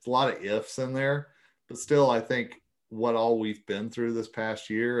forward. It's a lot of ifs in there, but still, I think what all we've been through this past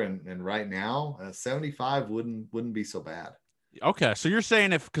year and right now, 75 wouldn't be so bad. Okay, so you're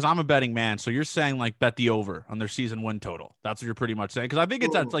saying because I'm a betting man, so you're saying like bet the over on their season win total. That's what you're pretty much saying, because I think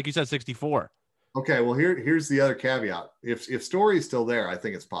it's like you said, 64. Okay, well here's the other caveat. If Story is still there, I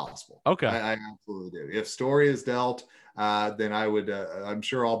think it's possible. Okay, I absolutely do. If Story is dealt, then I would. I'm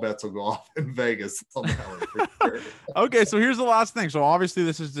sure all bets will go off in Vegas on that one for sure. Okay, so here's the last thing. So obviously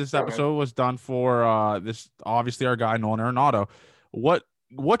this episode was done for this. Obviously, our guy Nolan Arenado.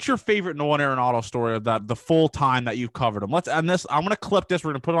 What's your favorite Nolan Arenado story of the full time that you've covered him? Let's end this. I'm gonna clip this.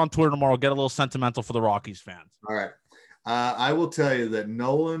 We're gonna put it on Twitter tomorrow. Get a little sentimental for the Rockies fans. All right. I will tell you that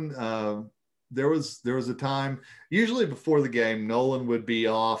Nolan. There was a time, usually before the game, Nolan would be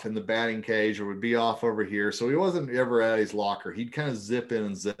off in the batting cage or would be off over here. So he wasn't ever at his locker. He'd kind of zip in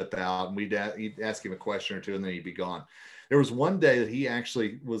and zip out, and he'd ask him a question or two, and then he'd be gone. There was one day that he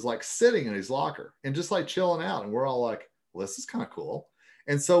actually was like sitting in his locker and just like chilling out. And we're all like, well, this is kind of cool.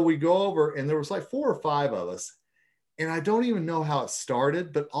 And so we go over, and there was like 4 or 5 of us. And I don't even know how it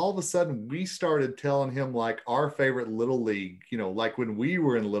started, but all of a sudden we started telling him like our favorite Little League, like when we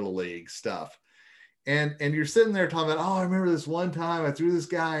were in Little League stuff. And you're sitting there talking about, I remember this one time I threw this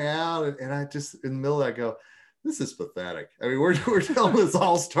guy out, and I just in the middle of that go, this is pathetic. I mean, we're telling this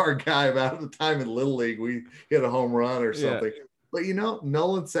all-star guy about the time in Little League we hit a home run or something. Yeah. But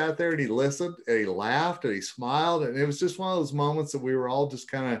Nolan sat there and he listened and he laughed and he smiled, and it was just one of those moments that we were all just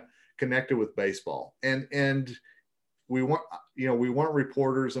kind of connected with baseball. And we weren't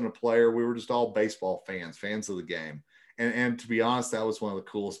reporters and a player. We were just all baseball fans of the game. And to be honest, that was one of the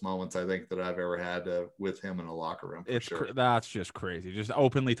coolest moments I think that I've ever had with him in a locker room. That's just crazy. Just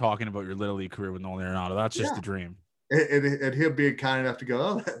openly talking about your Little League career with Nolan Arenado. That's just the dream. And him being kind enough to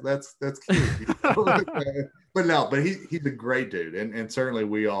go, that's cute. But he's a great dude, and certainly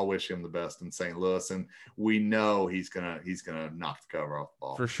we all wish him the best in St. Louis, and we know he's gonna knock the cover off the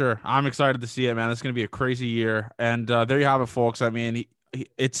ball for sure. I'm excited to see it, man. It's gonna be a crazy year, and there you have it, folks. I mean,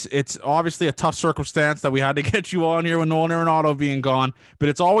 it's obviously a tough circumstance that we had to get you on here with Nolan Arenado being gone, but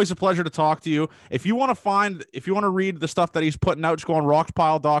it's always a pleasure to talk to you. If you want to read the stuff that he's putting out, just go on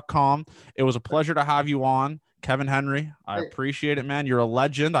roxpile.com. It was a pleasure to have you on, Kevin Henry. I appreciate it, man. You're a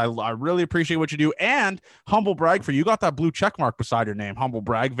legend. I really appreciate what you do. And humble brag for you. Got that blue check mark beside your name. Humble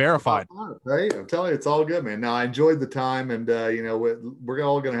brag, verified. Hey, I'm telling you, it's all good, man. Now, I enjoyed the time, and we're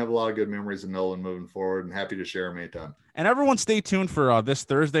all going to have a lot of good memories of Nolan moving forward, and happy to share them anytime. And everyone stay tuned for this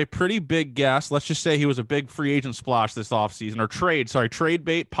Thursday. Pretty big guest. Let's just say he was a big free agent splash this offseason, or trade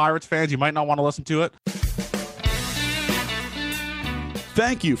bait. Pirates fans, you might not want to listen to it.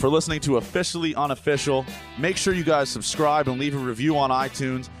 Thank you for listening to Officially Unofficial. Make sure you guys subscribe and leave a review on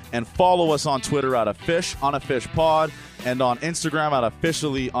iTunes, and follow us on Twitter at @OnAFishPod and on Instagram at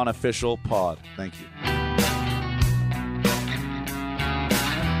OfficiallyUnofficialPod. Thank you.